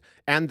Simpsons,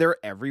 and they're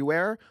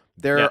everywhere.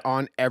 They're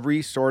on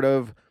every sort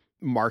of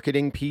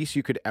marketing piece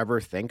you could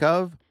ever think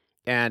of,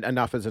 and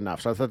enough is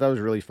enough. So I thought that was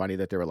really funny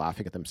that they were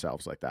laughing at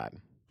themselves like that.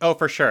 Oh,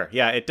 for sure.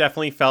 Yeah, it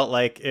definitely felt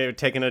like it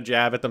taking a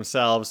jab at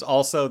themselves.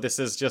 Also, this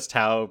is just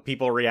how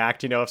people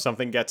react, if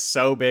something gets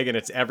so big and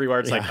it's everywhere.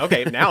 It's like,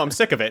 okay, now I'm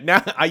sick of it.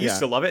 Now I used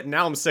to love it.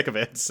 Now I'm sick of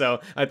it.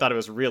 So I thought it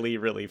was really,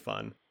 really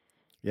fun.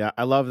 Yeah,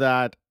 I love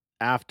that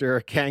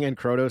after Kang and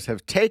Krotos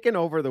have taken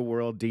over the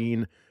world,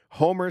 Dean,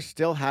 Homer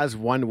still has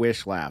one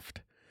wish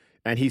left.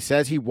 And he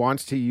says he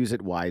wants to use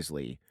it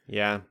wisely.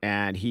 Yeah.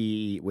 And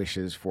he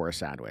wishes for a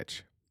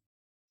sandwich.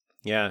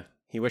 Yeah.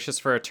 He wishes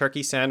for a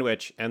turkey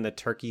sandwich, and the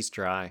turkey's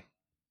dry.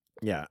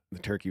 Yeah, the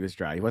turkey was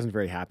dry. He wasn't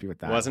very happy with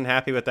that. Wasn't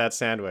happy with that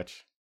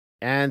sandwich.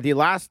 And the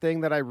last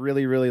thing that I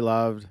really, really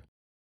loved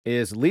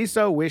is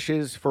Lisa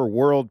wishes for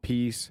world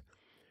peace.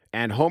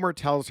 And Homer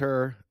tells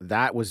her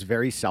that was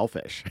very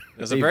selfish.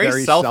 It was a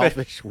very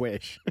selfish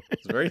wish.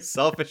 It's a very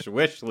selfish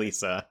wish,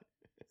 Lisa.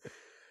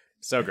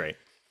 So great.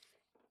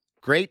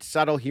 Great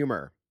subtle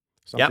humor.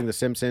 Something The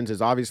Simpsons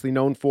is obviously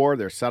known for,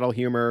 their subtle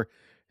humor.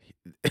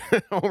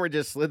 Homer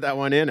just slid that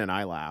one in and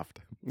I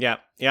laughed. Yeah.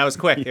 Yeah, it was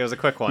quick. It was a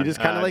quick one. He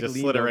just kind of just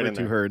leaned slid it over right in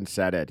to there. her and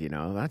said it,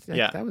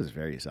 That was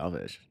very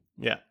selfish.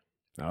 Yeah.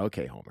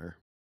 Okay, Homer.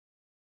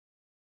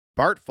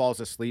 Bart falls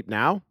asleep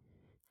now.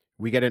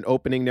 We get an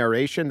opening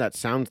narration that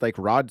sounds like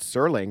Rod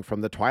Serling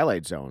from The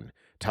Twilight Zone,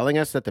 telling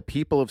us that the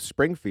people of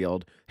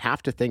Springfield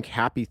have to think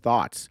happy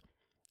thoughts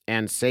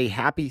and say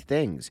happy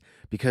things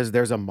because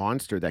there's a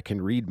monster that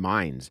can read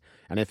minds.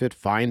 And if it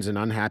finds an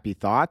unhappy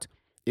thought,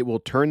 it will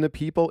turn the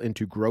people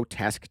into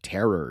grotesque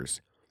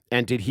terrors.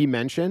 And did he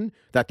mention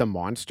that the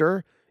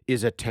monster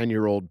is a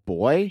 10-year-old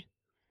boy?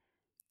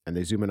 And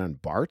they zoom in on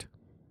Bart.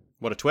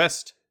 What a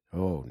twist.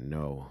 Oh,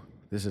 no.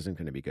 This isn't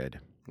going to be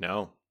good.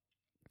 No.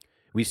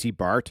 We see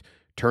Bart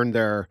turn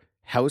their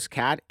house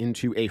cat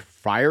into a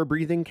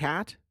fire-breathing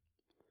cat.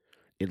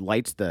 It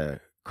lights the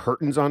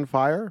curtains on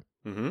fire.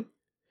 Mm-hmm.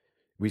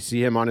 We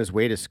see him on his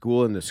way to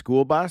school in the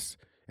school bus,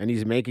 and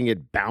he's making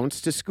it bounce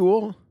to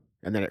school,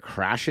 and then it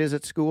crashes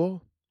at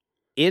school.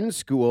 In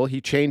school, he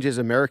changes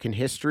American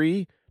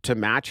history to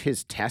match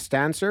his test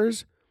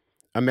answers.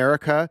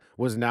 America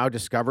was now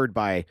discovered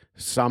by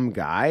some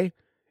guy,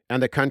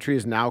 and the country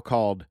is now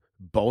called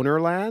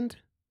Bonerland.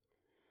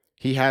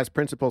 He has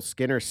Principal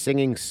Skinner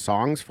singing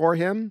songs for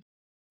him.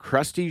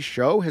 Krusty's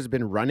show has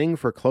been running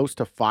for close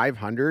to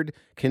 500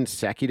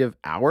 consecutive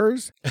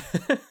hours.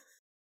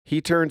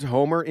 He turns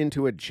Homer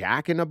into a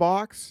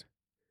jack-in-a-box.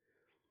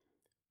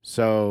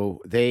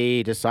 So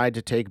they decide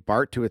to take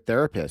Bart to a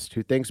therapist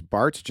who thinks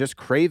Bart's just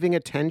craving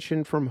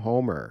attention from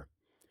Homer.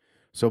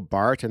 So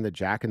Bart and the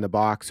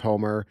jack-in-the-box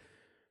Homer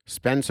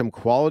spend some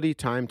quality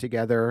time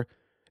together,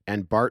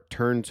 and Bart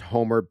turns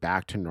Homer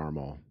back to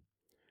normal.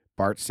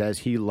 Bart says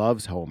he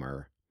loves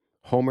Homer.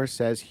 Homer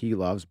says he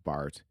loves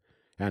Bart.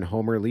 And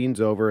Homer leans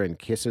over and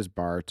kisses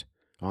Bart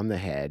on the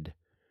head.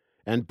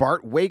 And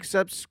Bart wakes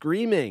up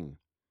screaming.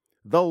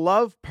 The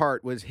love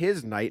part was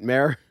his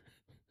nightmare.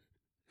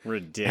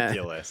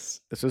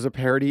 Ridiculous. This was a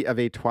parody of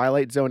a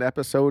Twilight Zone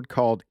episode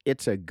called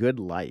It's a Good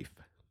Life.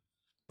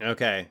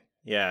 Okay.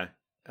 Yeah.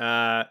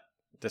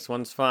 This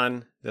one's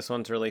fun. This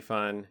one's really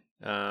fun.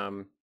 I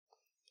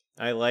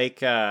like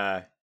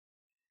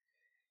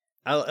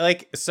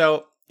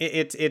so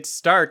it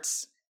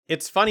starts.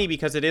 It's funny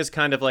because it is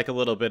kind of like a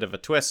little bit of a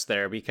twist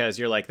there because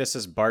you're like, this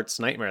is Bart's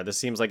nightmare. This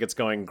seems like it's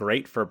going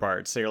great for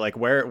Bart. So you're like,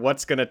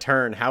 what's going to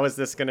turn? How is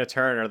this going to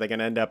turn? Are they going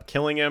to end up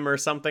killing him or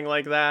something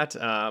like that?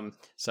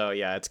 So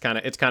yeah, it's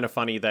kind of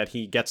funny that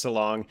he gets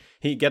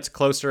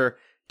closer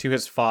to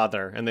his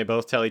father and they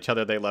both tell each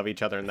other they love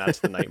each other. And that's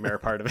the nightmare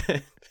part of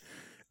it.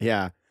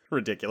 Yeah.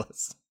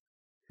 Ridiculous.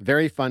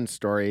 Very fun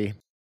story.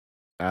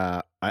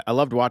 I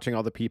loved watching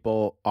all the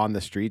people on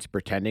the streets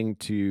pretending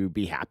to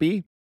be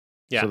happy.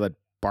 Yeah. So that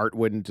Bart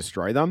wouldn't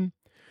destroy them.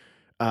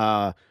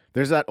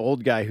 There's that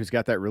old guy who's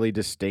got that really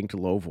distinct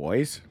low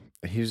voice.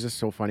 He's just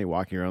so funny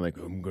walking around like,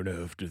 I'm going to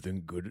have to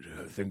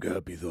think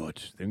happy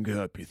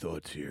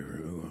thoughts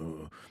here.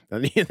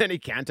 And then he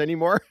can't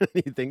anymore.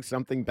 He thinks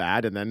something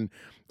bad. And then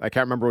I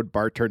can't remember what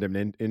Bart turned him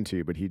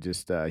into, but he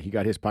just, he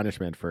got his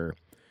punishment for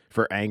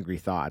angry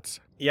thoughts.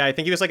 Yeah, I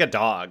think he was like a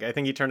dog. I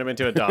think he turned him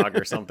into a dog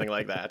or something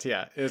like that.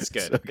 Yeah, it's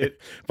good. So good.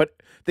 But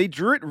they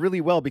drew it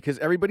really well because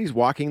everybody's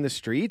walking the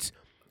streets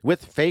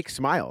with fake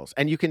smiles,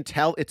 and you can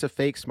tell it's a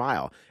fake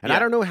smile. And I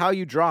don't know how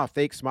you draw a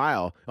fake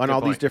smile on Good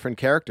all point. these different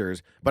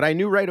characters, but I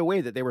knew right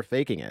away that they were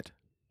faking it.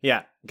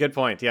 Yeah, good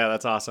point. Yeah,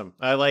 that's awesome.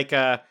 I like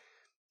the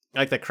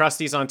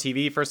Krusty's on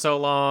TV for so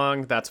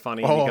long. That's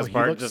funny because he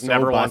Bart looks just so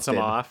never wants him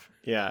busted. off.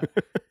 Yeah,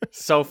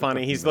 so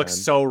funny. He looks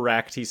Man. so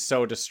wrecked. He's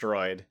so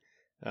destroyed.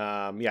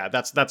 Yeah,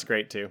 that's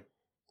great too.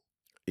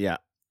 Yeah,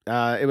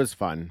 it was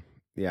fun.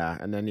 Yeah,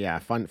 and then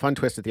fun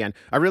twist at the end.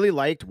 I really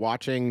liked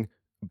watching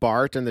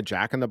Bart and the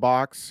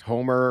Jack-in-the-Box,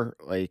 Homer,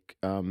 like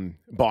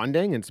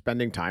bonding and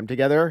spending time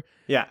together.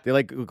 Yeah, They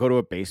like go to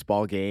a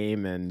baseball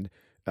game and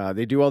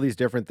they do all these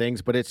different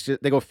things, but it's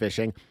just they go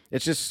fishing.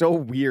 It's just so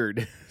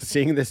weird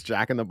seeing this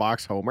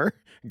Jack-in-the-Box Homer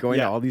going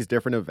to all these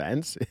different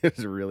events. It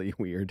was really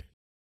weird.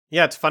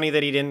 yeah. It's funny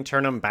that he didn't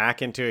turn him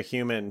back into a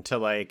human to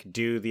like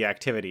do the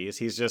activities.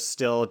 He's just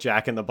still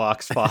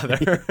Jack-in-the-Box father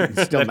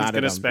He's still that mad he's at going to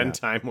him, spend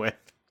time with.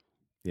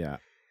 Yeah.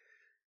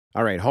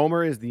 All right.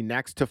 Homer is the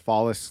next to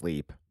fall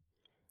asleep.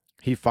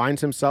 He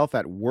finds himself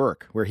at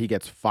work where he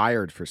gets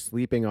fired for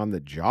sleeping on the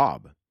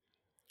job.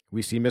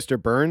 We see Mr.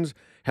 Burns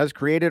has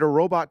created a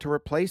robot to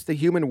replace the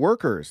human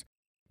workers,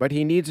 but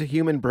he needs a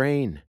human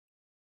brain.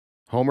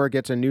 Homer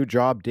gets a new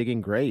job digging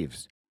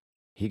graves.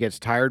 He gets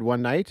tired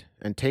one night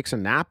and takes a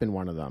nap in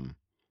one of them.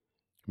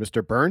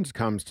 Mr. Burns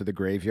comes to the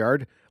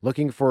graveyard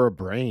looking for a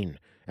brain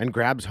and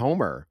grabs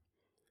Homer,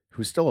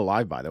 who's still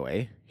alive, by the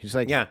way. He's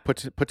like,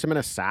 puts him in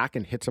a sack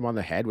and hits him on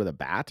the head with a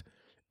bat,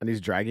 and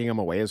he's dragging him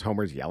away as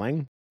Homer's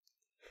yelling.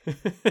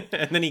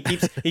 And then he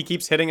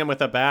keeps hitting him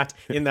with a bat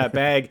in that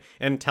bag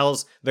and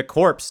tells the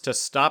corpse to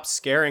stop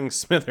scaring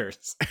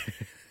Smithers.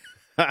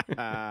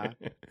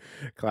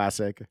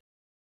 Classic.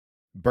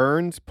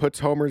 Burns puts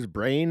Homer's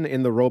brain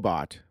in the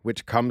robot,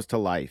 which comes to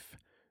life.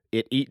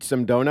 It eats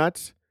some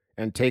donuts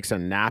and takes a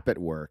nap at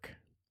work.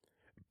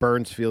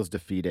 Burns feels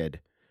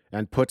defeated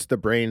and puts the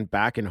brain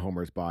back in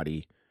Homer's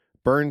body.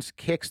 Burns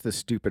kicks the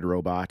stupid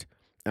robot,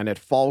 and it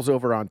falls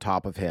over on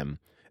top of him.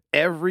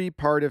 Every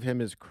part of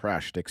him is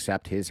crushed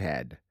except his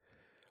head.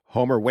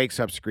 Homer wakes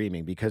up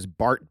screaming because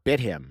Bart bit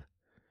him.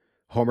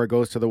 Homer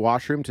goes to the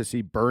washroom to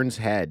see Burns'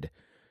 head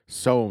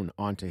sewn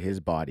onto his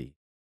body.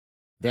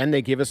 Then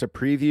they give us a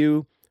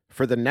preview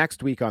for the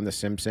next week on The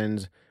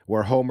Simpsons,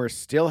 where Homer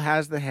still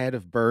has the head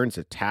of Burns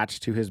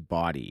attached to his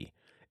body.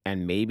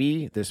 And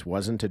maybe this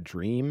wasn't a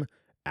dream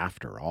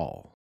after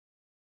all.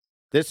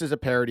 This is a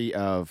parody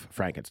of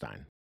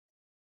Frankenstein.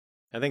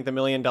 I think the $1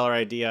 million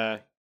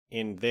idea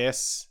in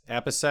this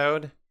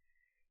episode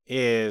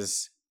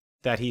is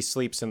that he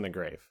sleeps in the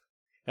grave.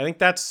 I think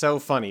that's so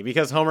funny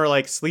because Homer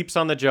like sleeps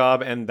on the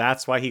job and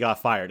that's why he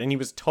got fired. And he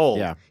was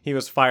told he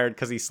was fired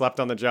because he slept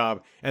on the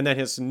job. And then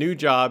his new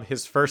job,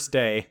 his first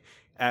day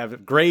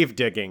of grave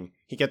digging,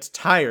 he gets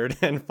tired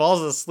and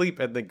falls asleep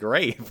at the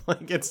grave.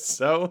 Like, it's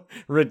so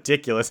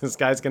ridiculous. This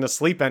guy's going to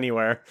sleep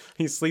anywhere.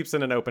 He sleeps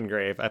in an open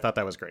grave. I thought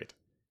that was great.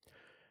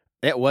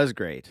 It was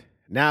great.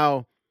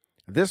 Now,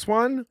 this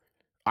one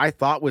I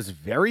thought was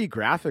very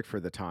graphic for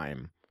the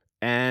time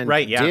and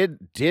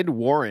did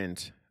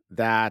warrant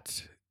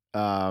that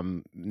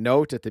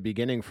note at the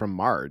beginning from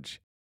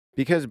Marge,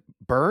 because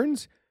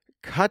Burns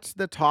cuts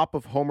the top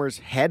of Homer's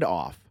head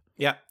off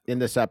in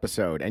this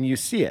episode, and you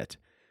see it.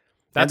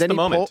 That's the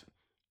moment.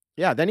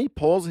 Then he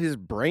pulls his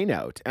brain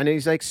out, and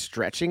he's like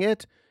stretching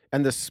it,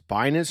 and the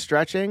spine is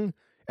stretching,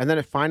 and then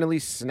it finally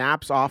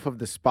snaps off of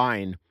the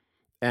spine,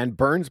 and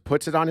Burns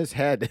puts it on his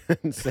head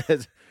and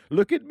says,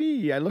 "Look at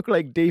me, I look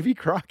like Davy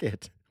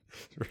Crockett."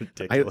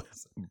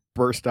 Ridiculous. I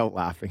burst out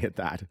laughing at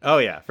that. Oh,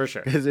 yeah, for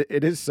sure. Because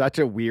it is such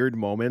a weird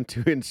moment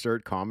to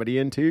insert comedy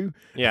into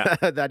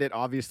that it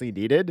obviously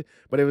needed,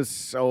 but it was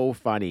so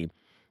funny.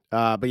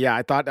 But yeah,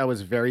 I thought that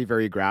was very,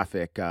 very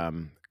graphic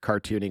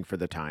cartooning for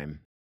the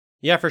time.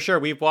 Yeah, for sure.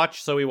 We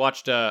watched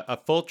a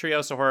full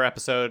Treehouse of Horror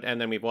episode,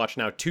 and then we've watched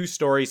now 2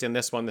 stories in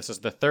this one. This is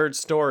the 3rd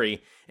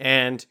story.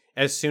 And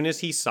as soon as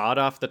he sawed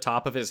off the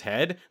top of his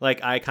head,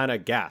 like, I kind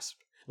of gasped.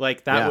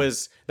 Like, that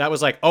was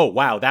like, oh,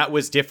 wow, that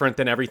was different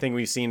than everything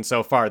we've seen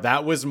so far.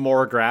 That was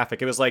more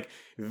graphic. It was like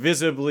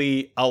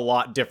visibly a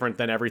lot different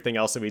than everything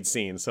else that we'd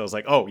seen. So I was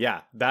like, oh,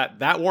 yeah,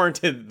 that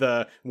warranted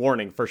the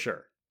warning for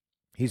sure.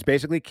 He's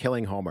basically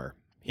killing Homer.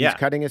 He's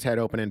cutting his head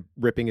open and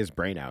ripping his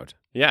brain out.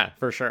 Yeah,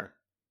 for sure.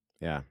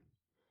 Yeah.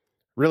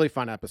 Really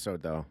fun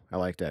episode, though. I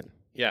liked it.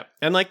 Yeah.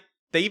 And like,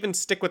 they even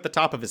stick with the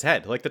top of his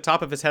head. Like, the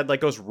top of his head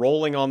like goes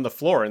rolling on the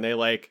floor, and they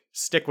like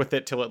stick with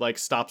it till it like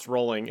stops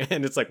rolling.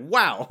 And it's like,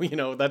 wow, you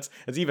know, it's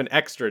even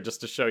extra just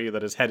to show you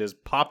that his head is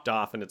popped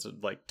off and it's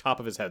like top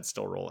of his head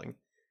still rolling.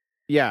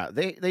 Yeah,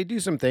 they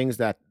do some things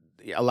that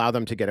allow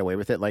them to get away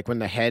with it. Like when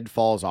the head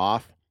falls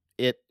off,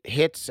 it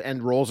hits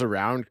and rolls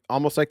around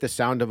almost like the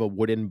sound of a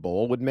wooden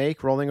bowl would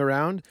make rolling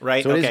around.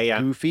 Right. So it is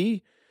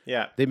goofy.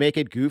 Yeah. They make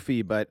it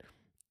goofy, but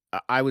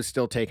I was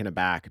still taken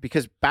aback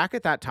because back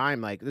at that time,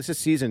 like, this is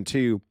season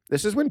 2.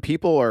 This is when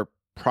people are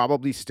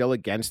probably still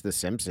against The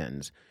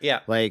Simpsons. Yeah.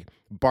 Like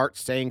Bart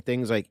saying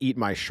things like, "Eat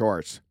my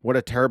shorts." What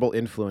a terrible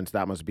influence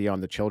that must be on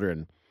the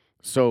children.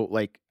 So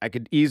like, I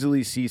could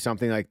easily see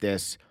something like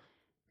this,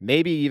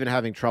 maybe even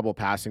having trouble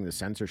passing the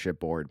censorship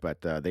board,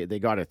 but they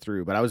got it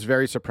through. But I was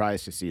very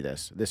surprised to see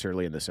this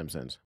early in The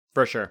Simpsons.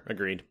 For sure.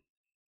 Agreed.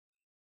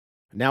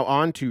 Now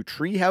on to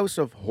Treehouse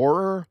of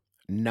Horror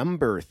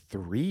number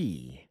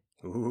 3.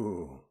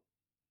 Ooh.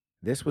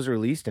 This was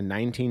released in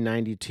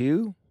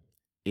 1992.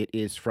 It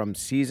is from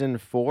season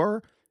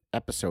 4,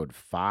 episode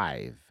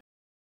 5.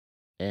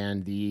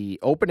 And the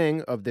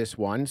opening of this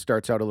one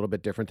starts out a little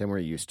bit different than we're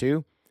used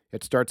to.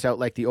 It starts out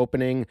like the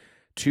opening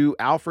to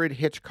Alfred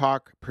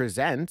Hitchcock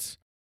Presents,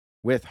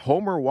 with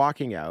Homer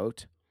walking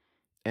out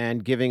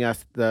and giving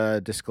us the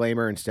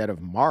disclaimer instead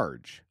of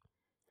Marge.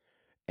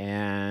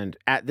 And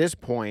at this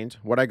point,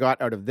 what I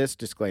got out of this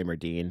disclaimer,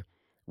 Dean,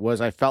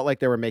 was I felt like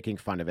they were making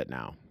fun of it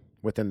now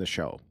within the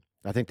show.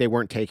 I think they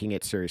weren't taking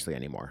it seriously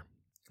anymore.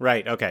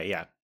 Right. Okay.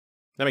 Yeah.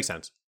 That makes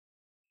sense.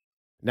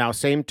 Now,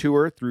 same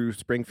tour through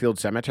Springfield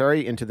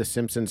Cemetery into the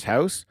Simpsons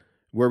house,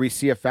 where we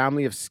see a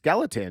family of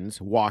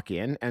skeletons walk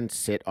in and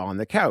sit on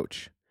the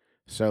couch.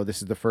 So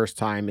this is the first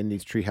time in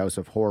these Treehouse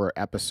of Horror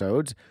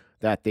episodes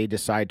that they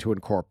decide to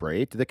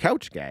incorporate the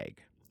couch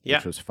gag,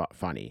 which was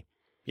funny.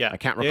 Yeah. I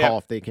can't recall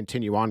if they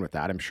continue on with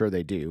that. I'm sure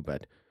they do,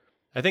 but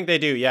I think they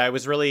do. Yeah, it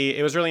was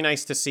really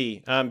nice to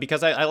see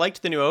because I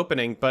liked the new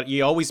opening, but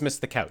you always miss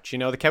the couch. You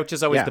know, the couch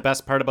is always the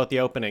best part about the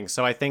opening.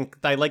 So I think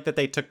I like that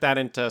they took that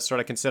into sort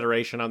of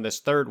consideration on this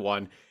third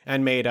one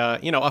and made a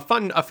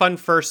fun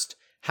first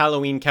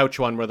Halloween couch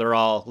one where they're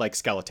all like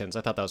skeletons.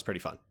 I thought that was pretty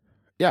fun.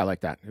 Yeah, I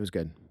like that. It was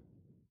good.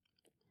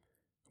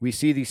 We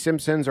see the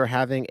Simpsons are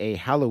having a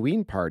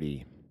Halloween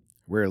party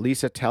where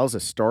Lisa tells a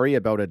story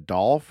about a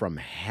doll from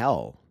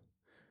hell.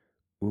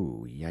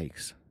 Ooh,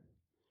 yikes.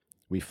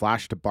 We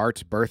flash to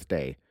Bart's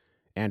birthday,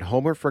 and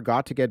Homer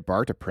forgot to get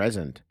Bart a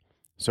present.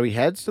 So he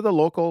heads to the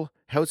local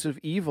House of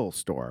Evil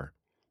store,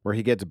 where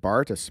he gets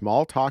Bart a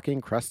small talking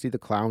Krusty the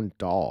Clown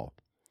doll.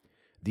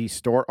 The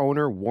store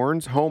owner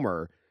warns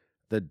Homer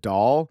the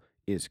doll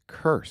is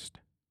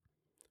cursed.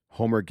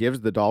 Homer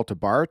gives the doll to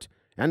Bart,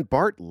 and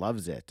Bart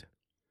loves it.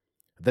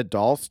 The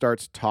doll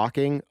starts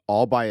talking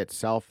all by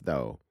itself,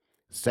 though,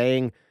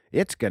 saying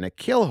it's going to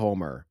kill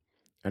Homer,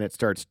 and it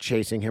starts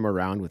chasing him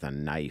around with a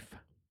knife.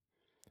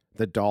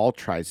 The doll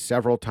tries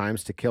several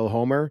times to kill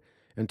Homer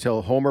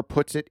until Homer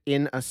puts it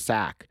in a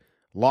sack,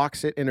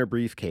 locks it in a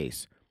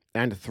briefcase,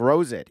 and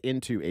throws it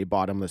into a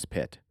bottomless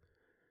pit.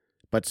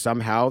 But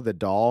somehow the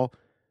doll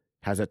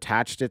has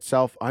attached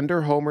itself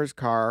under Homer's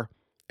car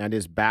and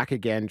is back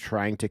again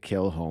trying to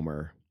kill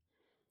Homer.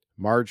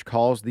 Marge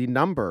calls the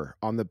number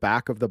on the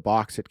back of the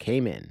box it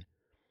came in.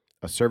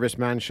 A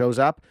serviceman shows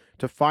up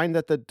to find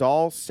that the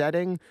doll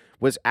setting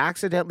was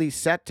accidentally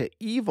set to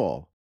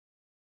evil.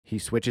 He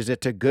switches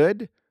it to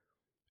good,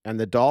 and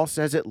the doll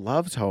says it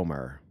loves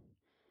Homer.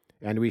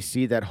 And we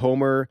see that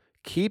Homer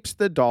keeps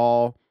the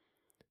doll,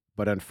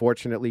 but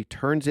unfortunately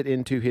turns it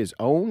into his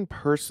own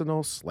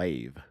personal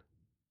slave.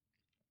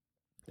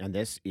 And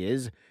this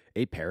is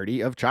a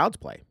parody of Child's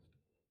Play.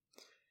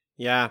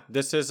 Yeah,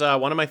 this is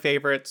one of my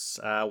favorites.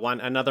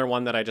 Another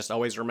one that I just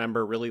always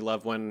remember, really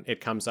love when it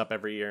comes up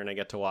every year and I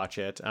get to watch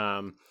it.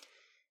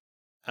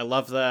 I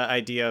love the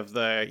idea of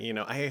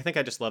I think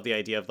I just love the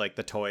idea of like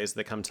the toys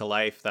that come to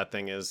life. That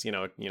thing is,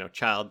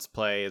 Child's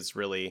Play is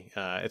really,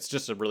 it's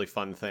just a really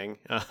fun thing.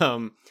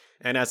 And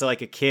as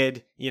like a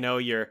kid,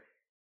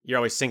 you're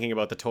always thinking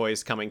about the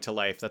toys coming to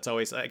life. That's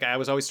always like, I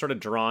was always sort of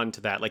drawn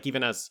to that. Like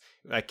even as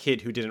a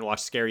kid who didn't watch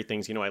scary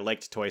things, I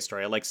liked Toy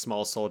Story. I liked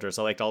Small Soldiers.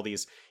 I liked all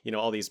these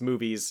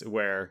movies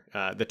where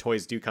the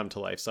toys do come to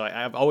life. So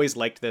I've always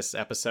liked this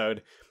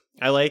episode.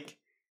 I like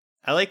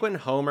when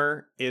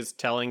Homer is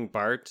telling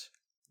Bart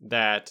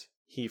that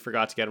he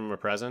forgot to get him a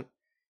present,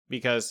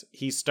 because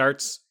he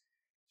starts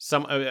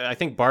I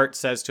think Bart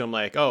says to him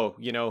like, oh,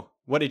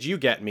 what did you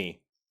get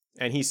me?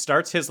 And he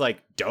starts his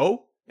like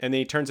dough. And then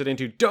he turns it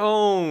into,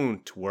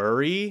 don't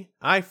worry,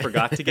 I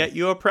forgot to get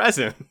you a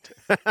present.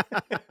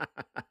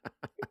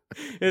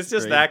 It's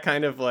just Great. That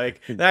kind of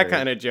like, that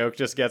kind of joke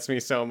just gets me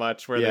so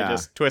much, where they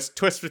just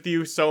twist with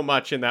you so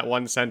much in that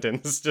one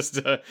sentence. It's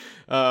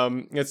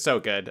so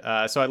good.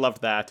 So I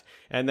loved that.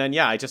 And then,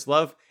 I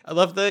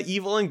love the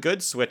evil and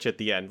good switch at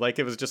the end. Like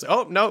it was just,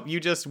 oh, no,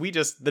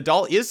 the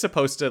doll is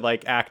supposed to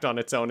like act on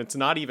its own. It's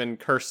not even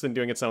cursed and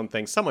doing its own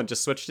thing. Someone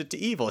just switched it to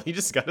evil. You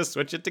just got to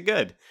switch it to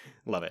good.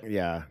 Love it.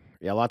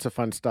 Yeah, lots of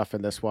fun stuff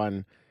in this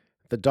one.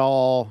 The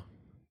doll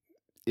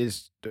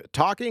is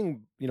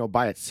talking,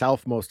 by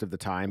itself most of the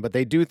time, but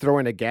they do throw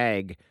in a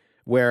gag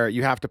where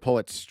you have to pull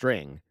its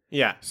string.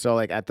 Yeah. So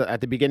like at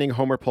the beginning,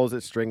 Homer pulls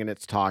its string and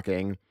it's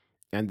talking,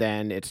 and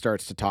then it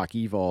starts to talk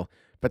evil.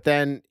 But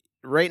then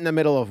right in the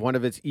middle of one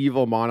of its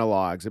evil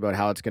monologues about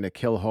how it's going to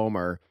kill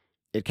Homer,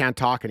 it can't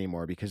talk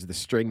anymore because the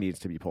string needs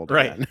to be pulled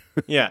right. again.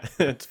 Yeah,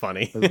 it's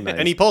funny. Nice.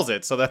 And he pulls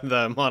it so that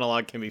the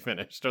monologue can be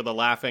finished, or the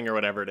laughing or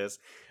whatever it is.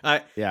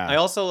 I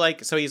also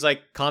like, so he's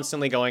like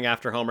constantly going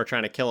after Homer,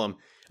 trying to kill him.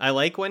 I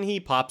like when he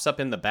pops up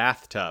in the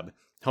bathtub.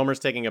 Homer's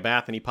taking a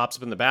bath and he pops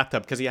up in the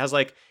bathtub because he has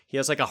like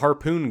a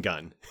harpoon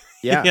gun.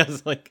 Yeah. He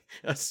has like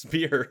a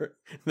spear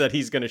that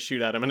he's going to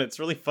shoot at him. And it's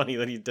really funny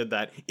that he did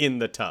that in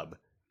the tub.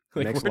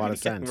 Like, makes a lot of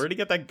sense. Where'd he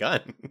get that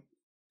gun?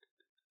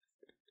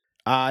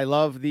 I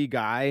love the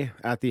guy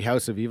at the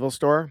House of Evil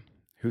store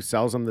who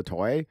sells him the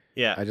toy.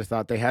 Yeah. I just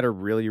thought they had a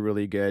really,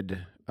 really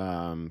good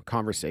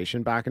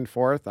conversation back and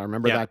forth. I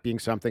remember that being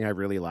something I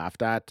really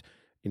laughed at,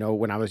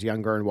 when I was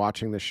younger and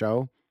watching the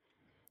show.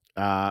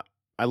 I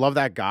love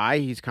that guy.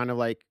 He's kind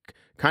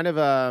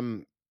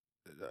of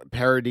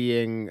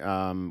parodying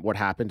what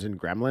happens in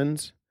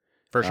Gremlins.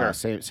 For sure.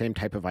 Same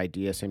type of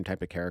idea, same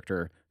type of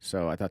character.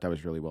 So I thought that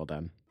was really well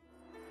done.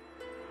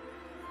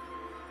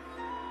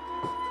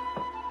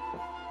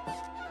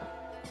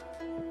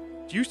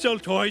 Do you sell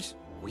toys?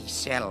 We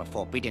sell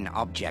forbidden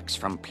objects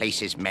from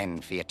places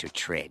men fear to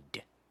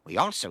tread. We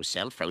also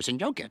sell frozen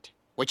yogurt,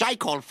 which I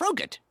call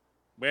Frogut.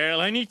 Well,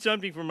 I need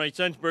something for my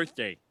son's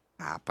birthday.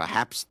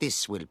 Perhaps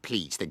this will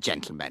please the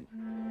gentleman.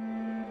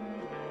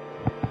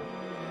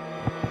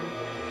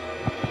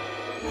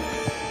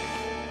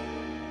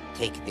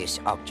 Take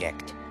this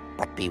object,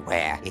 but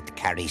beware, it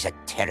carries a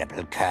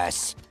terrible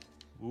curse.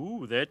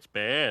 Ooh, that's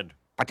bad.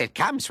 But it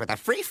comes with a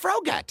free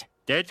Frogut.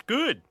 That's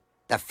good.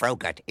 The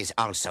Frogut is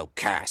also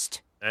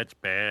cursed. That's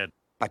bad.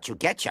 But you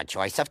get your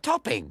choice of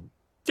topping.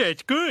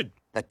 That's good.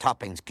 The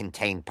toppings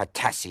contain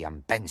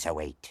potassium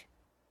benzoate.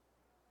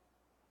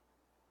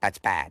 That's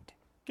bad.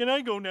 Can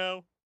I go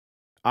now?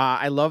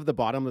 I love the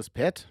bottomless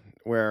pit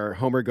where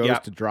Homer goes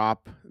to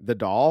drop the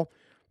doll,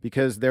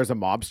 because there's a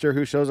mobster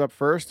who shows up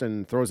first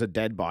and throws a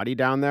dead body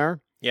down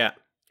there. Yeah.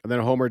 And then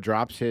Homer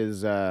drops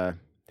his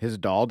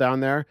doll down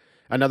there.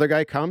 Another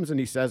guy comes and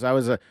he says, I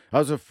was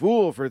a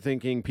fool for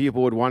thinking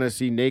people would want to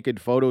see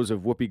naked photos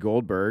of Whoopi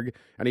Goldberg.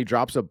 And he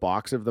drops a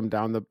box of them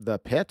down the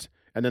pit,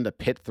 and then the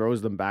pit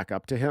throws them back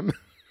up to him.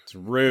 It's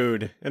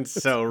rude. It's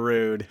so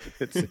rude.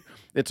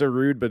 It's a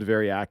rude but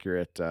very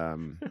accurate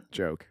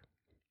joke.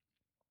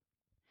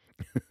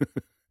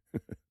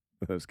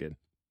 That was good.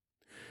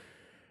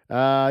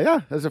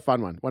 Yeah, that's a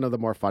fun one. One of the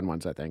more fun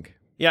ones, I think.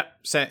 Yeah,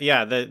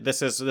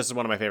 this is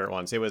one of my favorite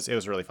ones. It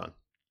was really fun.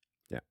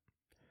 Yeah.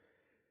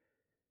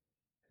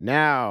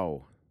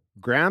 Now,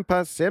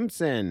 Grandpa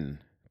Simpson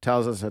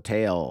tells us a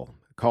tale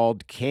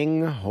called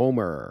King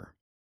Homer.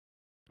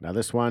 Now,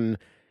 this one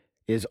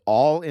is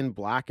all in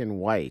black and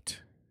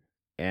white.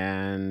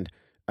 And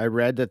I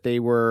read that they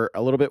were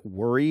a little bit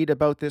worried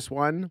about this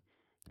one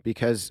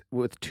because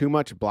with too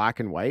much black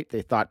and white,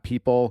 they thought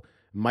people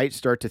might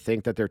start to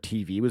think that their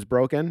TV was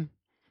broken.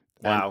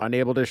 Wow. And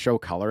unable to show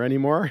color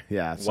anymore.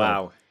 Yeah. So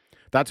wow.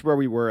 That's where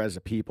we were as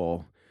a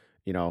people,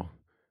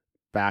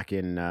 back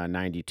in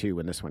 92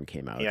 when this one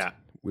came out. Yeah.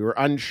 We were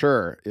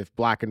unsure if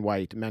black and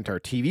white meant our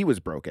TV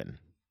was broken.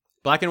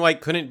 Black and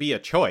white couldn't be a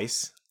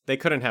choice. They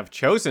couldn't have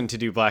chosen to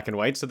do black and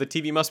white, so the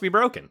TV must be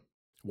broken.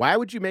 Why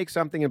would you make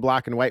something in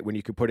black and white when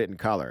you could put it in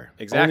color?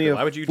 Exactly. Only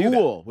Why would you do that? A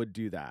fool would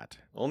do that.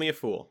 Only a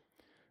fool.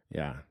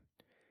 Yeah.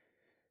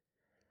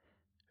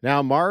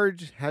 Now,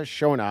 Marge has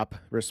shown up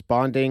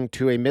responding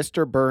to a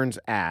Mr. Burns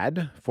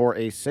ad for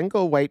a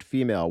single white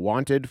female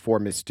wanted for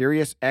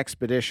mysterious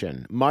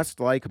expedition,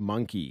 must like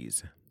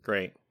monkeys.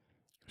 Great.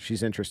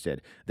 She's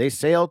interested. They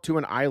sail to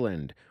an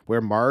island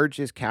where Marge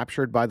is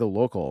captured by the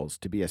locals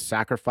to be a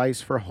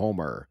sacrifice for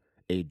Homer,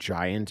 a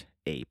giant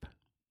ape.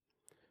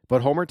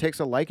 But Homer takes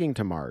a liking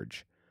to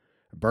Marge.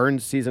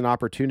 Burns sees an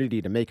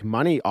opportunity to make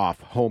money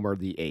off Homer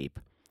the ape,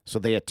 so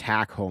they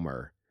attack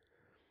Homer.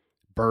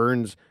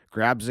 Burns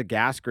grabs a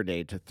gas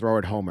grenade to throw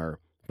at Homer,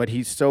 but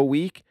he's so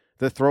weak,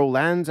 the throw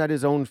lands at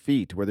his own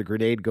feet where the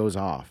grenade goes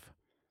off.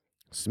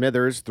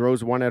 Smithers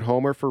throws one at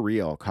Homer for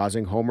real,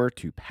 causing Homer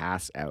to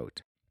pass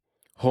out.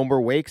 Homer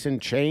wakes in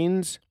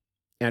chains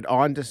and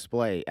on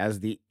display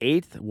as the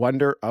eighth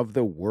wonder of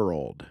the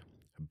world.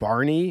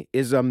 Barney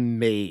is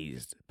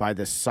amazed by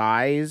the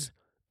size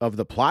of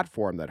the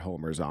platform that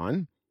Homer's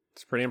on.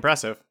 It's pretty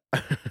impressive.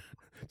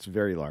 It's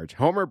very large.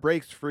 Homer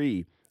breaks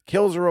free,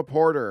 kills a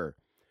reporter,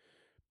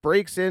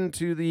 breaks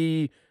into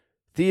the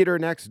theater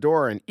next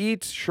door and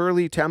eats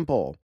Shirley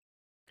Temple.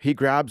 He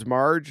grabs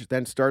Marge,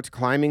 then starts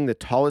climbing the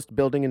tallest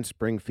building in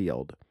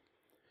Springfield.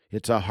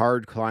 It's a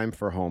hard climb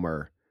for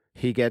Homer.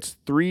 He gets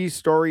 3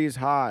 stories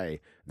high,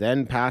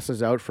 then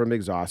passes out from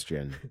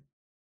exhaustion.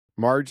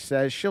 Marge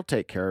says she'll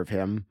take care of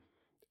him,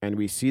 and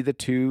we see the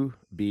two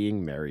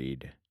being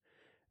married.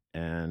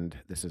 And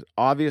this is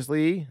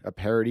obviously a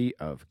parody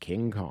of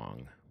King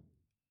Kong.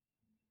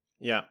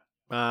 Yeah.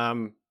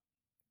 I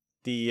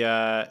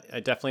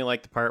definitely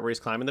like the part where he's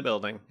climbing the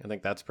building. I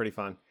think that's pretty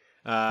fun.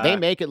 They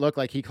make it look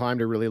like he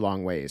climbed a really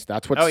long ways.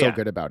 That's what's so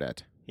good about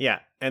it. Yeah,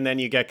 and then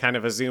you get kind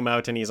of a zoom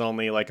out, and he's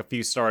only like a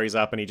few stories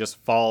up, and he just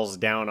falls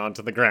down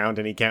onto the ground,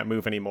 and he can't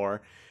move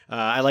anymore.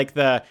 I like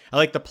the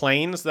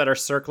planes that are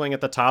circling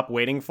at the top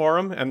waiting for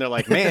him, and they're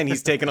like, man,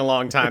 he's taking a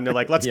long time. They're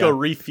like, let's go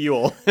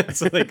refuel.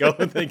 So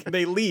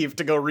they leave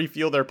to go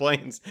refuel their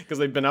planes because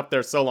they've been up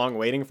there so long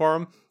waiting for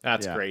him.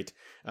 That's great.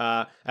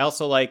 I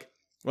also like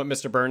what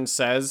Mr. Burns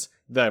says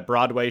the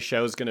Broadway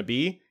show's going to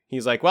be.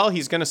 He's like, well,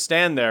 he's going to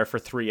stand there for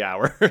 3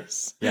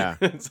 hours. Yeah.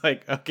 It's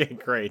like, okay,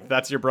 great.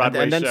 That's your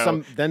Broadway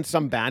show. Then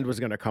some band was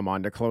going to come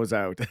on to close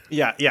out.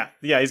 Yeah.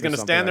 He's going to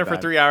stand there for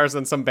 3 hours,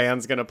 and some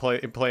band's going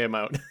to play him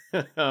out.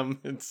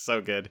 It's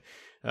so good.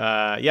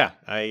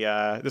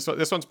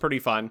 This one's pretty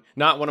fun.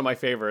 Not one of my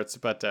favorites,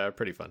 but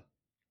pretty fun.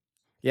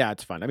 Yeah,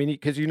 it's fun. I mean,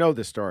 because you know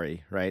the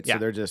story, right? Yeah.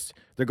 So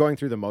they're going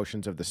through the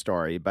motions of the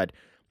story, but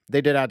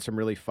they did add some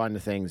really fun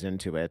things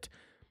into it.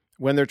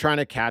 When they're trying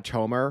to catch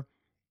Homer,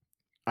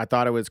 I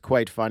thought it was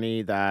quite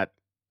funny that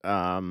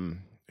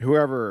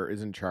whoever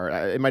is in charge,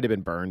 it might have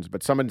been Burns,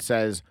 but someone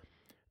says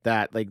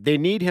that like they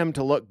need him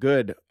to look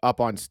good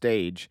up on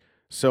stage,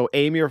 so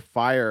aim your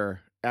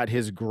fire at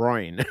his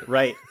groin.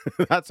 Right.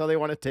 That's how they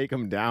want to take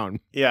him down.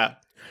 Yeah.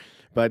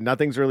 But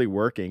nothing's really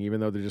working, even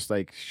though they're just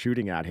like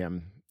shooting at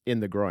him in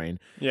the groin.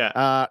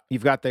 Yeah.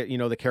 You've got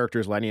the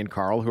characters Lenny and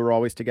Carl who are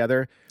always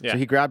together. Yeah. So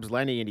he grabs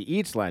Lenny and he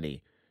eats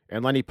Lenny.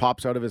 And Lenny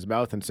pops out of his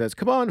mouth and says,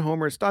 "Come on,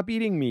 Homer, stop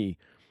eating me."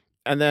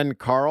 And then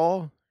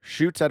Carl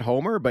shoots at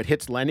Homer, but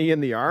hits Lenny in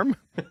the arm.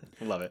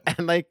 Love it.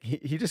 And like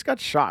he just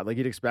got shot. Like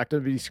you'd expect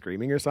him to be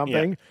screaming or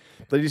something.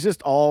 Yeah. But he's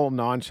just all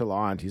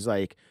nonchalant. He's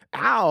like,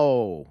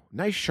 "Ow,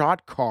 nice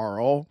shot,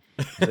 Carl."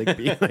 He's like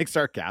being like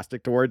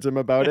sarcastic towards him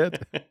about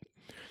it.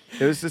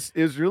 It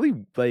was really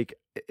like,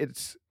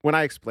 it's when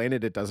I explain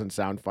it, it doesn't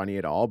sound funny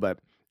at all. But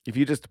if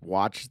you just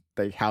watch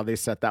how they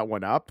set that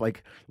one up,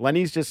 like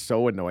Lenny's just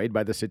so annoyed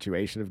by the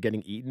situation of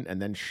getting eaten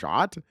and then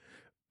shot.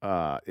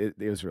 It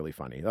was really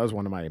funny. That was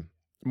one of my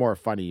more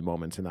funny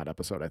moments in that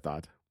episode, I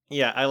thought.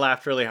 Yeah, I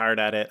laughed really hard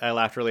at it. I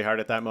laughed really hard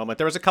at that moment.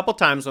 There was a couple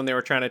times when they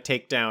were trying to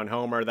take down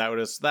Homer. That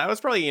was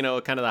probably,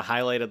 kind of the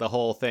highlight of the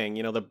whole thing.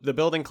 The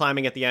building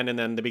climbing at the end, and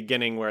then the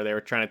beginning where they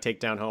were trying to take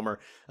down Homer,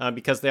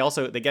 because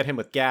they get him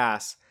with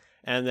gas,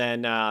 and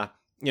then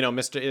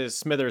Mr.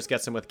 Smithers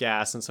gets him with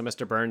gas, and so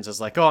Mr. Burns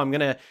is like, "Oh, I'm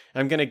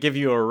gonna give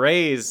you a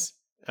raise,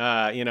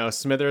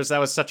 Smithers. That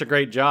was such a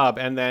great job,"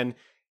 and then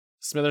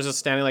Smithers is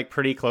standing like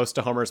pretty close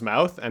to Homer's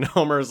mouth, and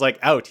Homer's like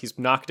out. He's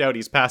knocked out.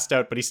 He's passed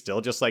out, but he still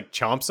just like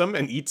chomps him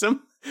and eats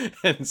him,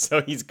 and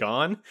so he's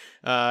gone.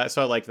 So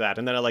I like that,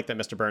 and then I like that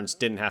Mr. Burns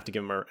didn't have to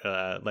give him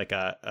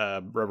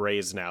a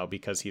raise now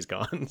because he's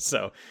gone.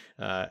 So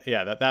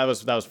that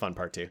was a fun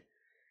part too.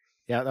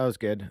 Yeah, that was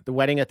good. The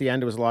wedding at the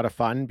end was a lot of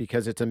fun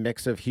because it's a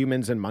mix of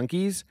humans and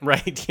monkeys.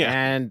 Right. Yeah.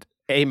 And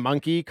a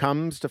monkey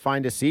comes to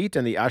find a seat,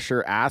 and the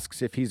usher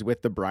asks if he's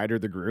with the bride or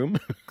the groom.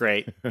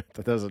 Great.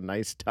 That was a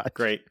nice touch.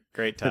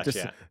 Great touch.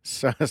 Yeah.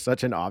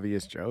 Such an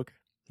obvious joke.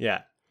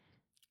 Yeah.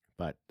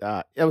 But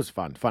it was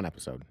fun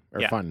episode,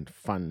 or Yeah.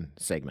 fun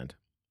segment.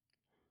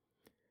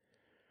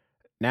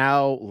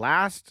 Now,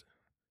 last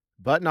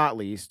but not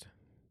least,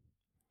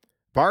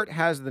 Bart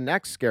has the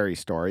next scary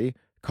story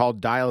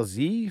called Dial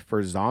Z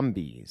for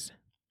Zombies.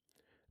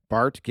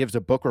 Bart gives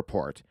a book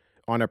report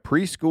on a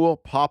preschool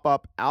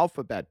pop-up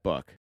alphabet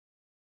book.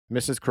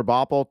 Mrs.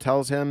 Krabappel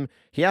tells him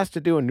he has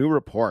to do a new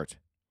report.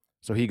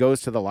 So he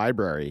goes to the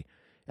library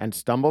and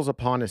stumbles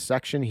upon a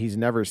section he's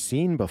never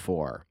seen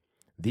before,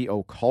 the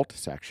occult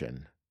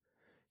section.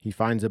 He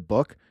finds a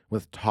book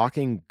with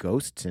talking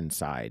ghosts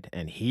inside,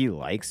 and he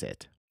likes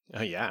it.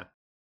 Oh, yeah.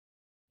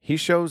 He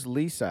shows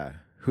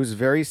Lisa, who's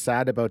very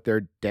sad about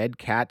their dead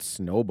cat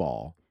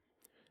Snowball.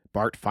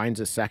 Bart finds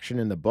a section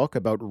in the book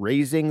about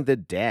raising the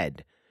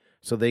dead.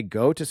 So they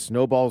go to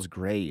Snowball's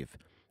grave,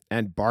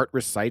 and Bart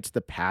recites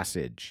the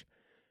passage.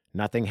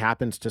 Nothing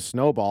happens to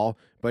Snowball,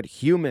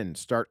 but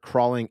humans start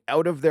crawling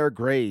out of their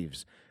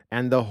graves,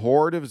 and the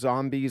horde of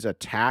zombies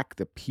attack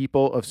the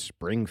people of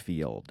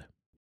Springfield.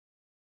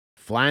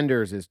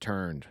 Flanders is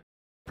turned.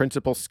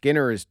 Principal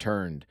Skinner is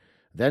turned.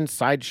 Then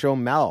Sideshow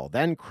Mel.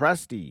 Then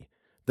Krusty.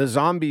 The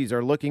zombies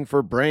are looking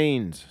for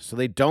brains, so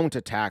they don't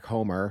attack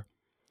Homer.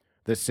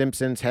 The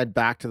Simpsons head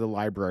back to the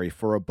library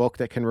for a book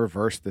that can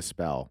reverse the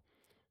spell.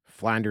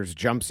 Flanders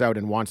jumps out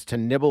and wants to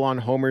nibble on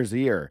Homer's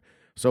ear,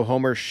 so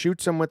Homer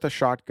shoots him with a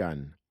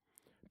shotgun.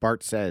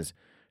 Bart says,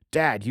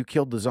 "Dad, you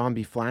killed the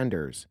zombie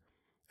Flanders."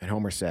 And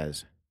Homer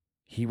says,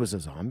 "He was a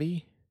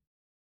zombie?"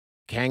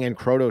 Kang and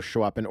Krotos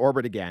show up in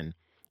orbit again,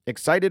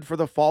 excited for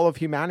the fall of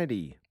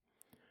humanity.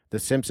 The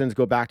Simpsons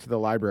go back to the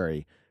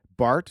library.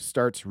 Bart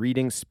starts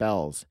reading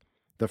spells.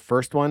 The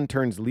first one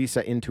turns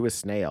Lisa into a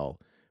snail,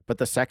 but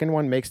the second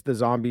one makes the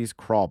zombies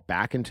crawl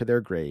back into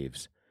their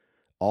graves.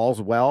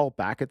 All's well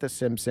back at the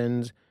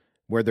Simpsons,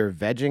 where they're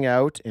vegging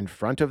out in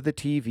front of the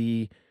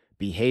TV,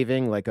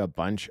 behaving like a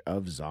bunch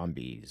of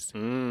zombies.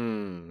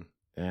 And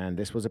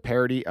this was a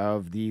parody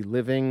of the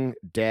Living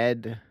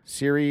Dead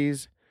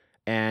series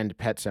and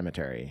Pet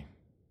Sematary.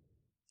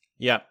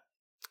 Yeah.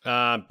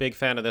 Big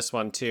fan of this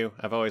one too.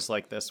 I've always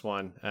liked this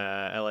one.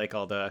 I like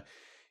all the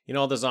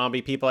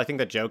zombie people. I think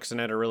the jokes in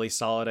it are really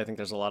solid. I think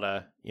there's a lot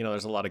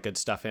of good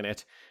stuff in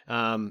it.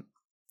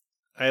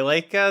 I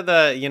like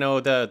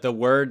the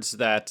words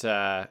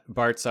that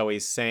Bart's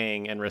always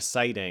saying and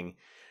reciting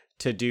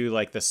to do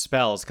like the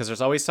spells, because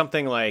there's always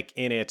something like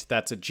in it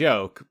that's a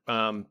joke.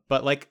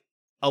 But like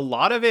a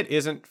lot of it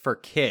isn't for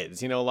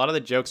kids. A lot of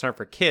the jokes aren't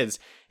for kids.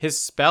 His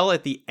spell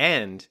at the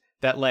end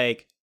that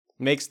like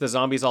makes the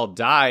zombies all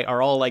die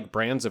are all like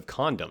brands of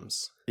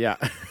condoms. Yeah.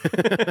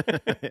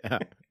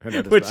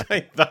 Yeah, which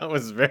I thought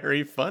was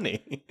very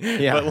funny.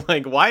 Yeah. But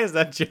like, why is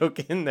that joke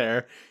in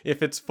there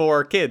if it's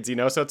for kids,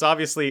 So it's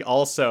obviously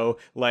also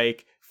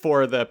like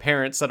for the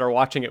parents that are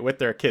watching it with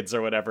their kids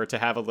or whatever to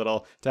have a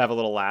little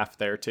laugh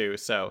there too.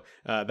 So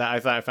I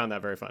found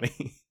that very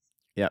funny.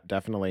 Yeah,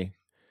 definitely.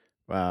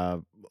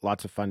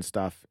 Lots of fun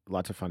stuff.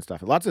 Lots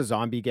of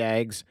zombie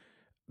gags.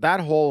 That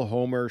whole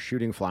Homer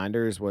shooting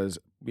Flanders was,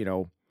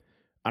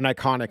 an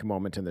iconic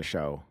moment in the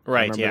show.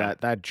 Right. I remember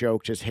that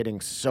joke just hitting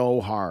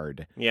so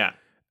hard. Yeah.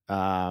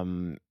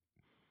 I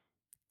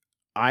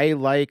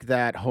like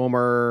that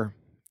Homer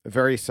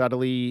very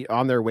subtly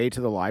on their way to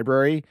the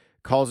library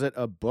calls it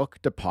a book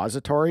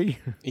depository.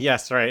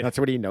 Yes, right. That's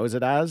what he knows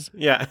it as.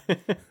 Yeah.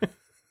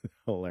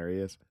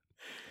 Hilarious.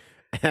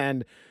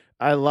 And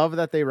I love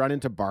that they run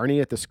into Barney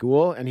at the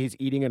school and he's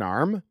eating an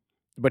arm,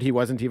 but he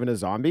wasn't even a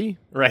zombie.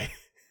 Right.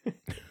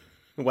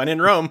 When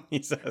in Rome,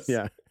 he says.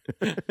 Yeah.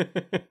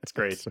 It's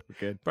great. So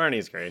good.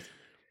 Barney's great.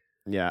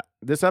 Yeah.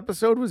 This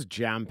episode was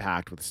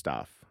jam-packed with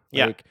stuff.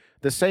 Yeah. Like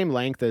the same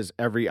length as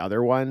every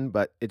other one,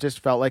 but it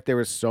just felt like there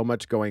was so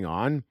much going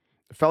on.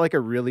 It felt like a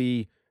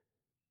really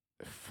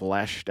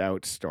fleshed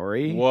out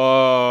story.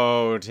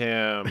 Whoa,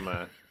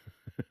 Tim.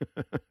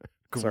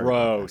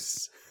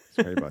 Gross.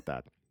 Sorry about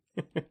that.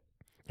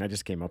 I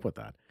just came up with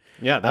that.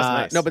 Yeah, that's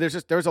nice. No, but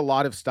there's a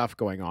lot of stuff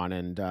going on,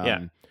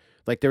 and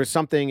like there was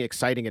something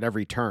exciting at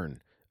every turn.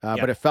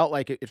 But it felt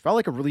like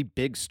a really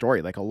big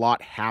story. Like a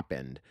lot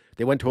happened.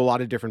 They went to a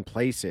lot of different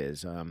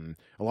places. A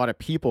lot of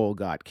people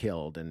got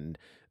killed, and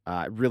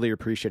really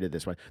appreciated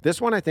this one.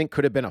 This one I think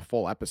could have been a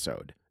full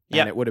episode,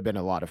 and it would have been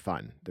a lot of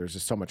fun. There's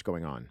just so much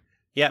going on.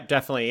 Yeah,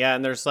 definitely. Yeah,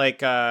 and there's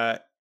like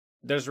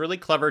there's really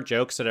clever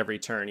jokes at every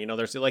turn. You know,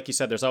 there's, like you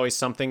said, there's always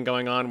something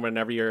going on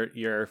whenever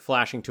you're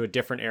flashing to a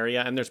different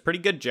area, and there's pretty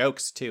good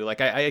jokes too.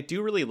 Like I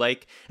do really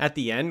like at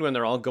the end when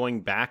they're all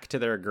going back to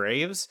their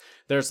graves.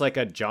 There's like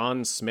a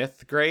John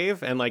Smith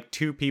grave, and like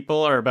two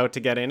people are about to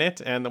get in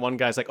it, and the one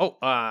guy's like, "Oh,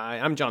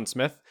 I'm John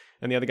Smith."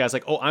 And the other guy's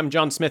like, "Oh, I'm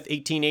John Smith,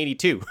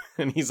 1882."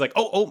 And he's like,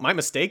 "Oh, my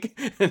mistake."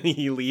 And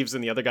he leaves,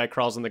 and the other guy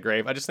crawls in the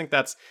grave. I just think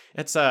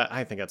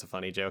I think that's a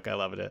funny joke. I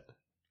love it.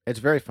 It's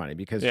very funny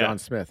because John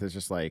Smith is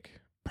just like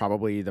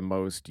probably the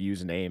most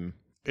used name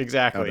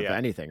out of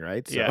anything,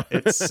 right? So. Yeah,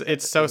 it's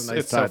so Nice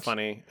it's so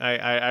funny.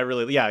 I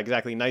really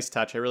exactly, nice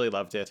touch. I really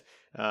loved it.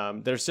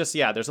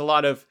 There's a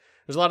lot of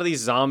these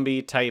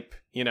zombie type,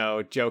 you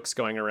know, jokes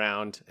going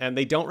around, and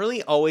they don't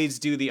really always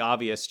do the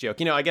obvious joke.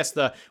 You know, I guess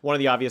one of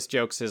the obvious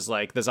jokes is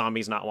like the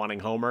zombies not wanting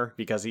Homer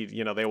because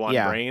they want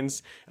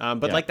brains.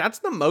 But like that's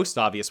the most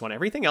obvious one.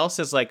 Everything else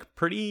is like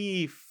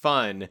pretty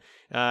fun.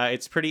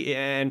 It's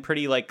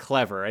pretty like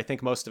clever. I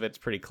think most of it's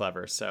pretty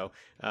clever. So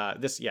I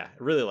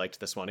really liked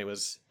this one. It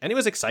was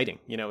exciting.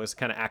 You know, it was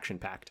kind of action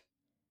packed.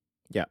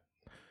 Yeah.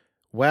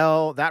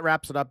 Well, that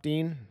wraps it up,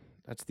 Dean.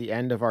 That's the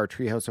end of our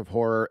Treehouse of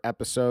Horror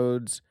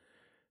episodes.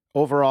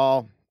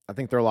 Overall, I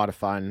think they're a lot of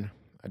fun.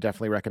 I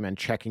definitely recommend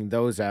checking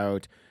those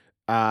out.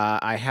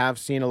 I have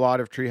seen a lot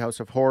of Treehouse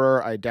of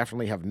Horror. I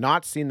definitely have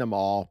not seen them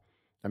all.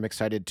 I'm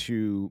excited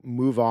to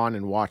move on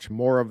and watch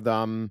more of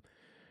them.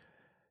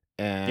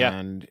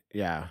 And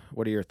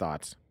what are your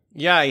thoughts?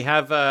 Yeah, I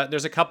have,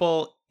 there's a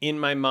couple in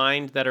my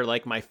mind that are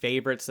like my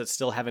favorites that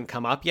still haven't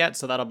come up yet.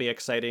 So that'll be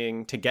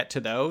exciting to get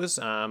to those.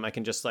 I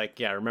can just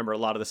remember a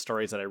lot of the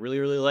stories that I really,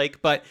 really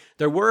like, but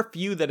there were a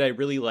few that I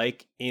really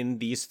like in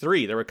these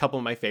three. There were a couple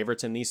of my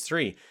favorites in these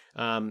three.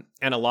 And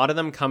a lot of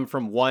them come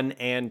from 1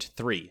 and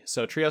 3.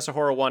 So Treehouse of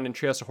Horror 1 and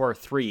Treehouse of Horror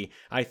 3,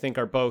 I think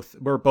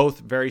were both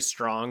very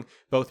strong,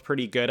 both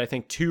pretty good. I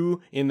think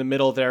 2 in the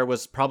middle there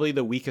was probably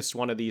the weakest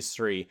one of these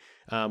three.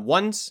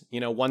 One's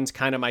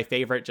kind of my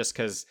favorite just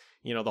because,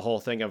 you know, the whole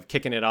thing of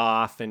kicking it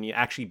off and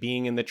actually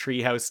being in the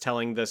treehouse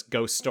telling this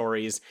ghost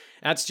stories,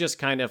 that's just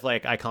kind of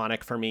like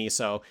iconic for me.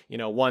 So, you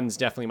know, 1's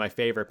definitely my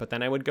favorite, but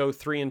then I would go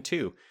 3 and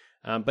 2.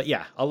 But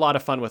yeah, a lot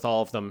of fun with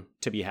all of them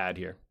to be had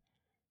here.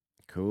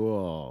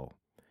 Cool.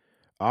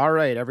 All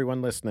right,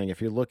 everyone listening, if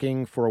you're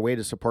looking for a way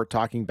to support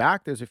Talking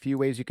Back, there's a few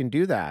ways you can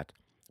do that.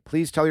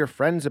 Please tell your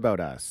friends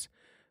about us.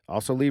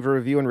 Also, leave a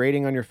review and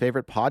rating on your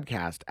favorite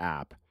podcast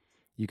app.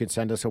 You can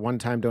send us a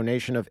one-time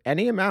donation of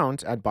any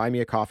amount at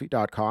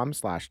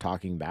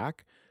buymeacoffee.com/talkingback,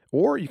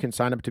 or you can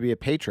sign up to be a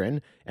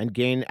patron and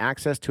gain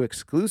access to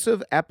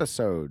exclusive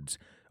episodes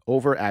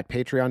over at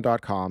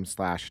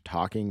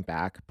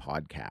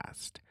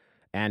patreon.com/talkingbackpodcast.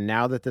 And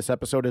now that this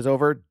episode is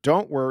over,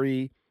 don't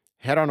worry.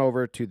 Head on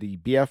over to the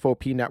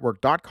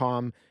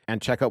bfopnetwork.com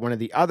and check out one of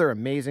the other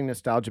amazing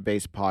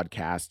nostalgia-based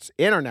podcasts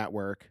in our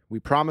network. We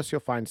promise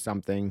you'll find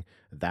something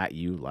that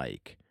you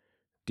like.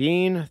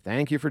 Dean,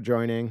 thank you for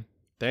joining.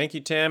 Thank you,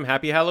 Tim.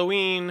 Happy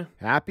Halloween.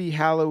 Happy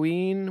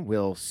Halloween.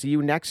 We'll see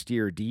you next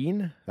year,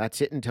 Dean.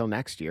 That's it until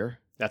next year.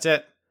 That's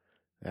it.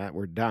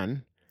 We're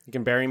done. You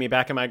can bury me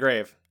back in my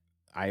grave.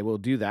 I will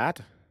do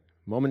that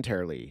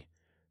momentarily.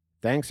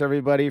 Thanks,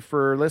 everybody,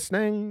 for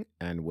listening,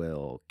 and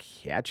we'll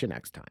catch you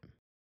next time.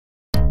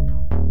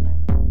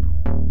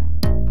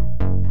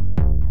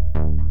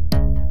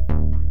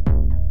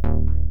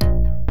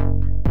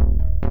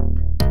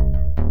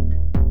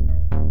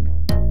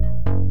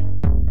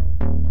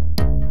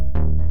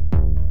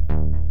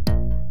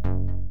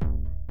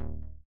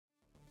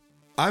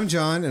 I'm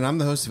John, and I'm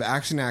the host of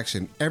Action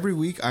Action. Every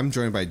week, I'm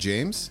joined by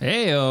James.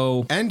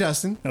 Heyo. And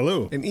Dustin.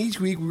 Hello. And each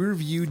week, we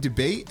review,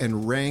 debate,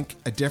 and rank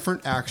a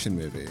different action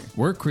movie.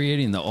 We're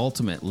creating the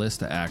ultimate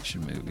list of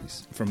action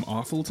movies. From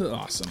awful to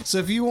awesome. So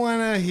if you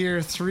want to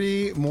hear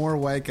 3 more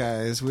white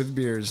guys with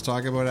beards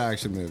talk about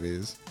action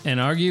movies.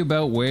 And argue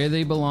about where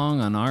they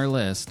belong on our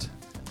list.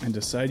 And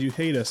decide you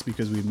hate us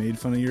because we made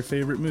fun of your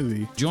favorite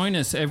movie. Join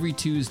us every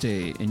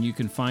Tuesday, and you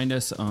can find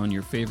us on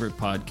your favorite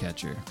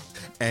podcatcher.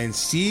 And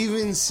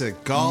Steven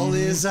Seagal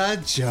is a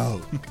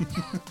joke.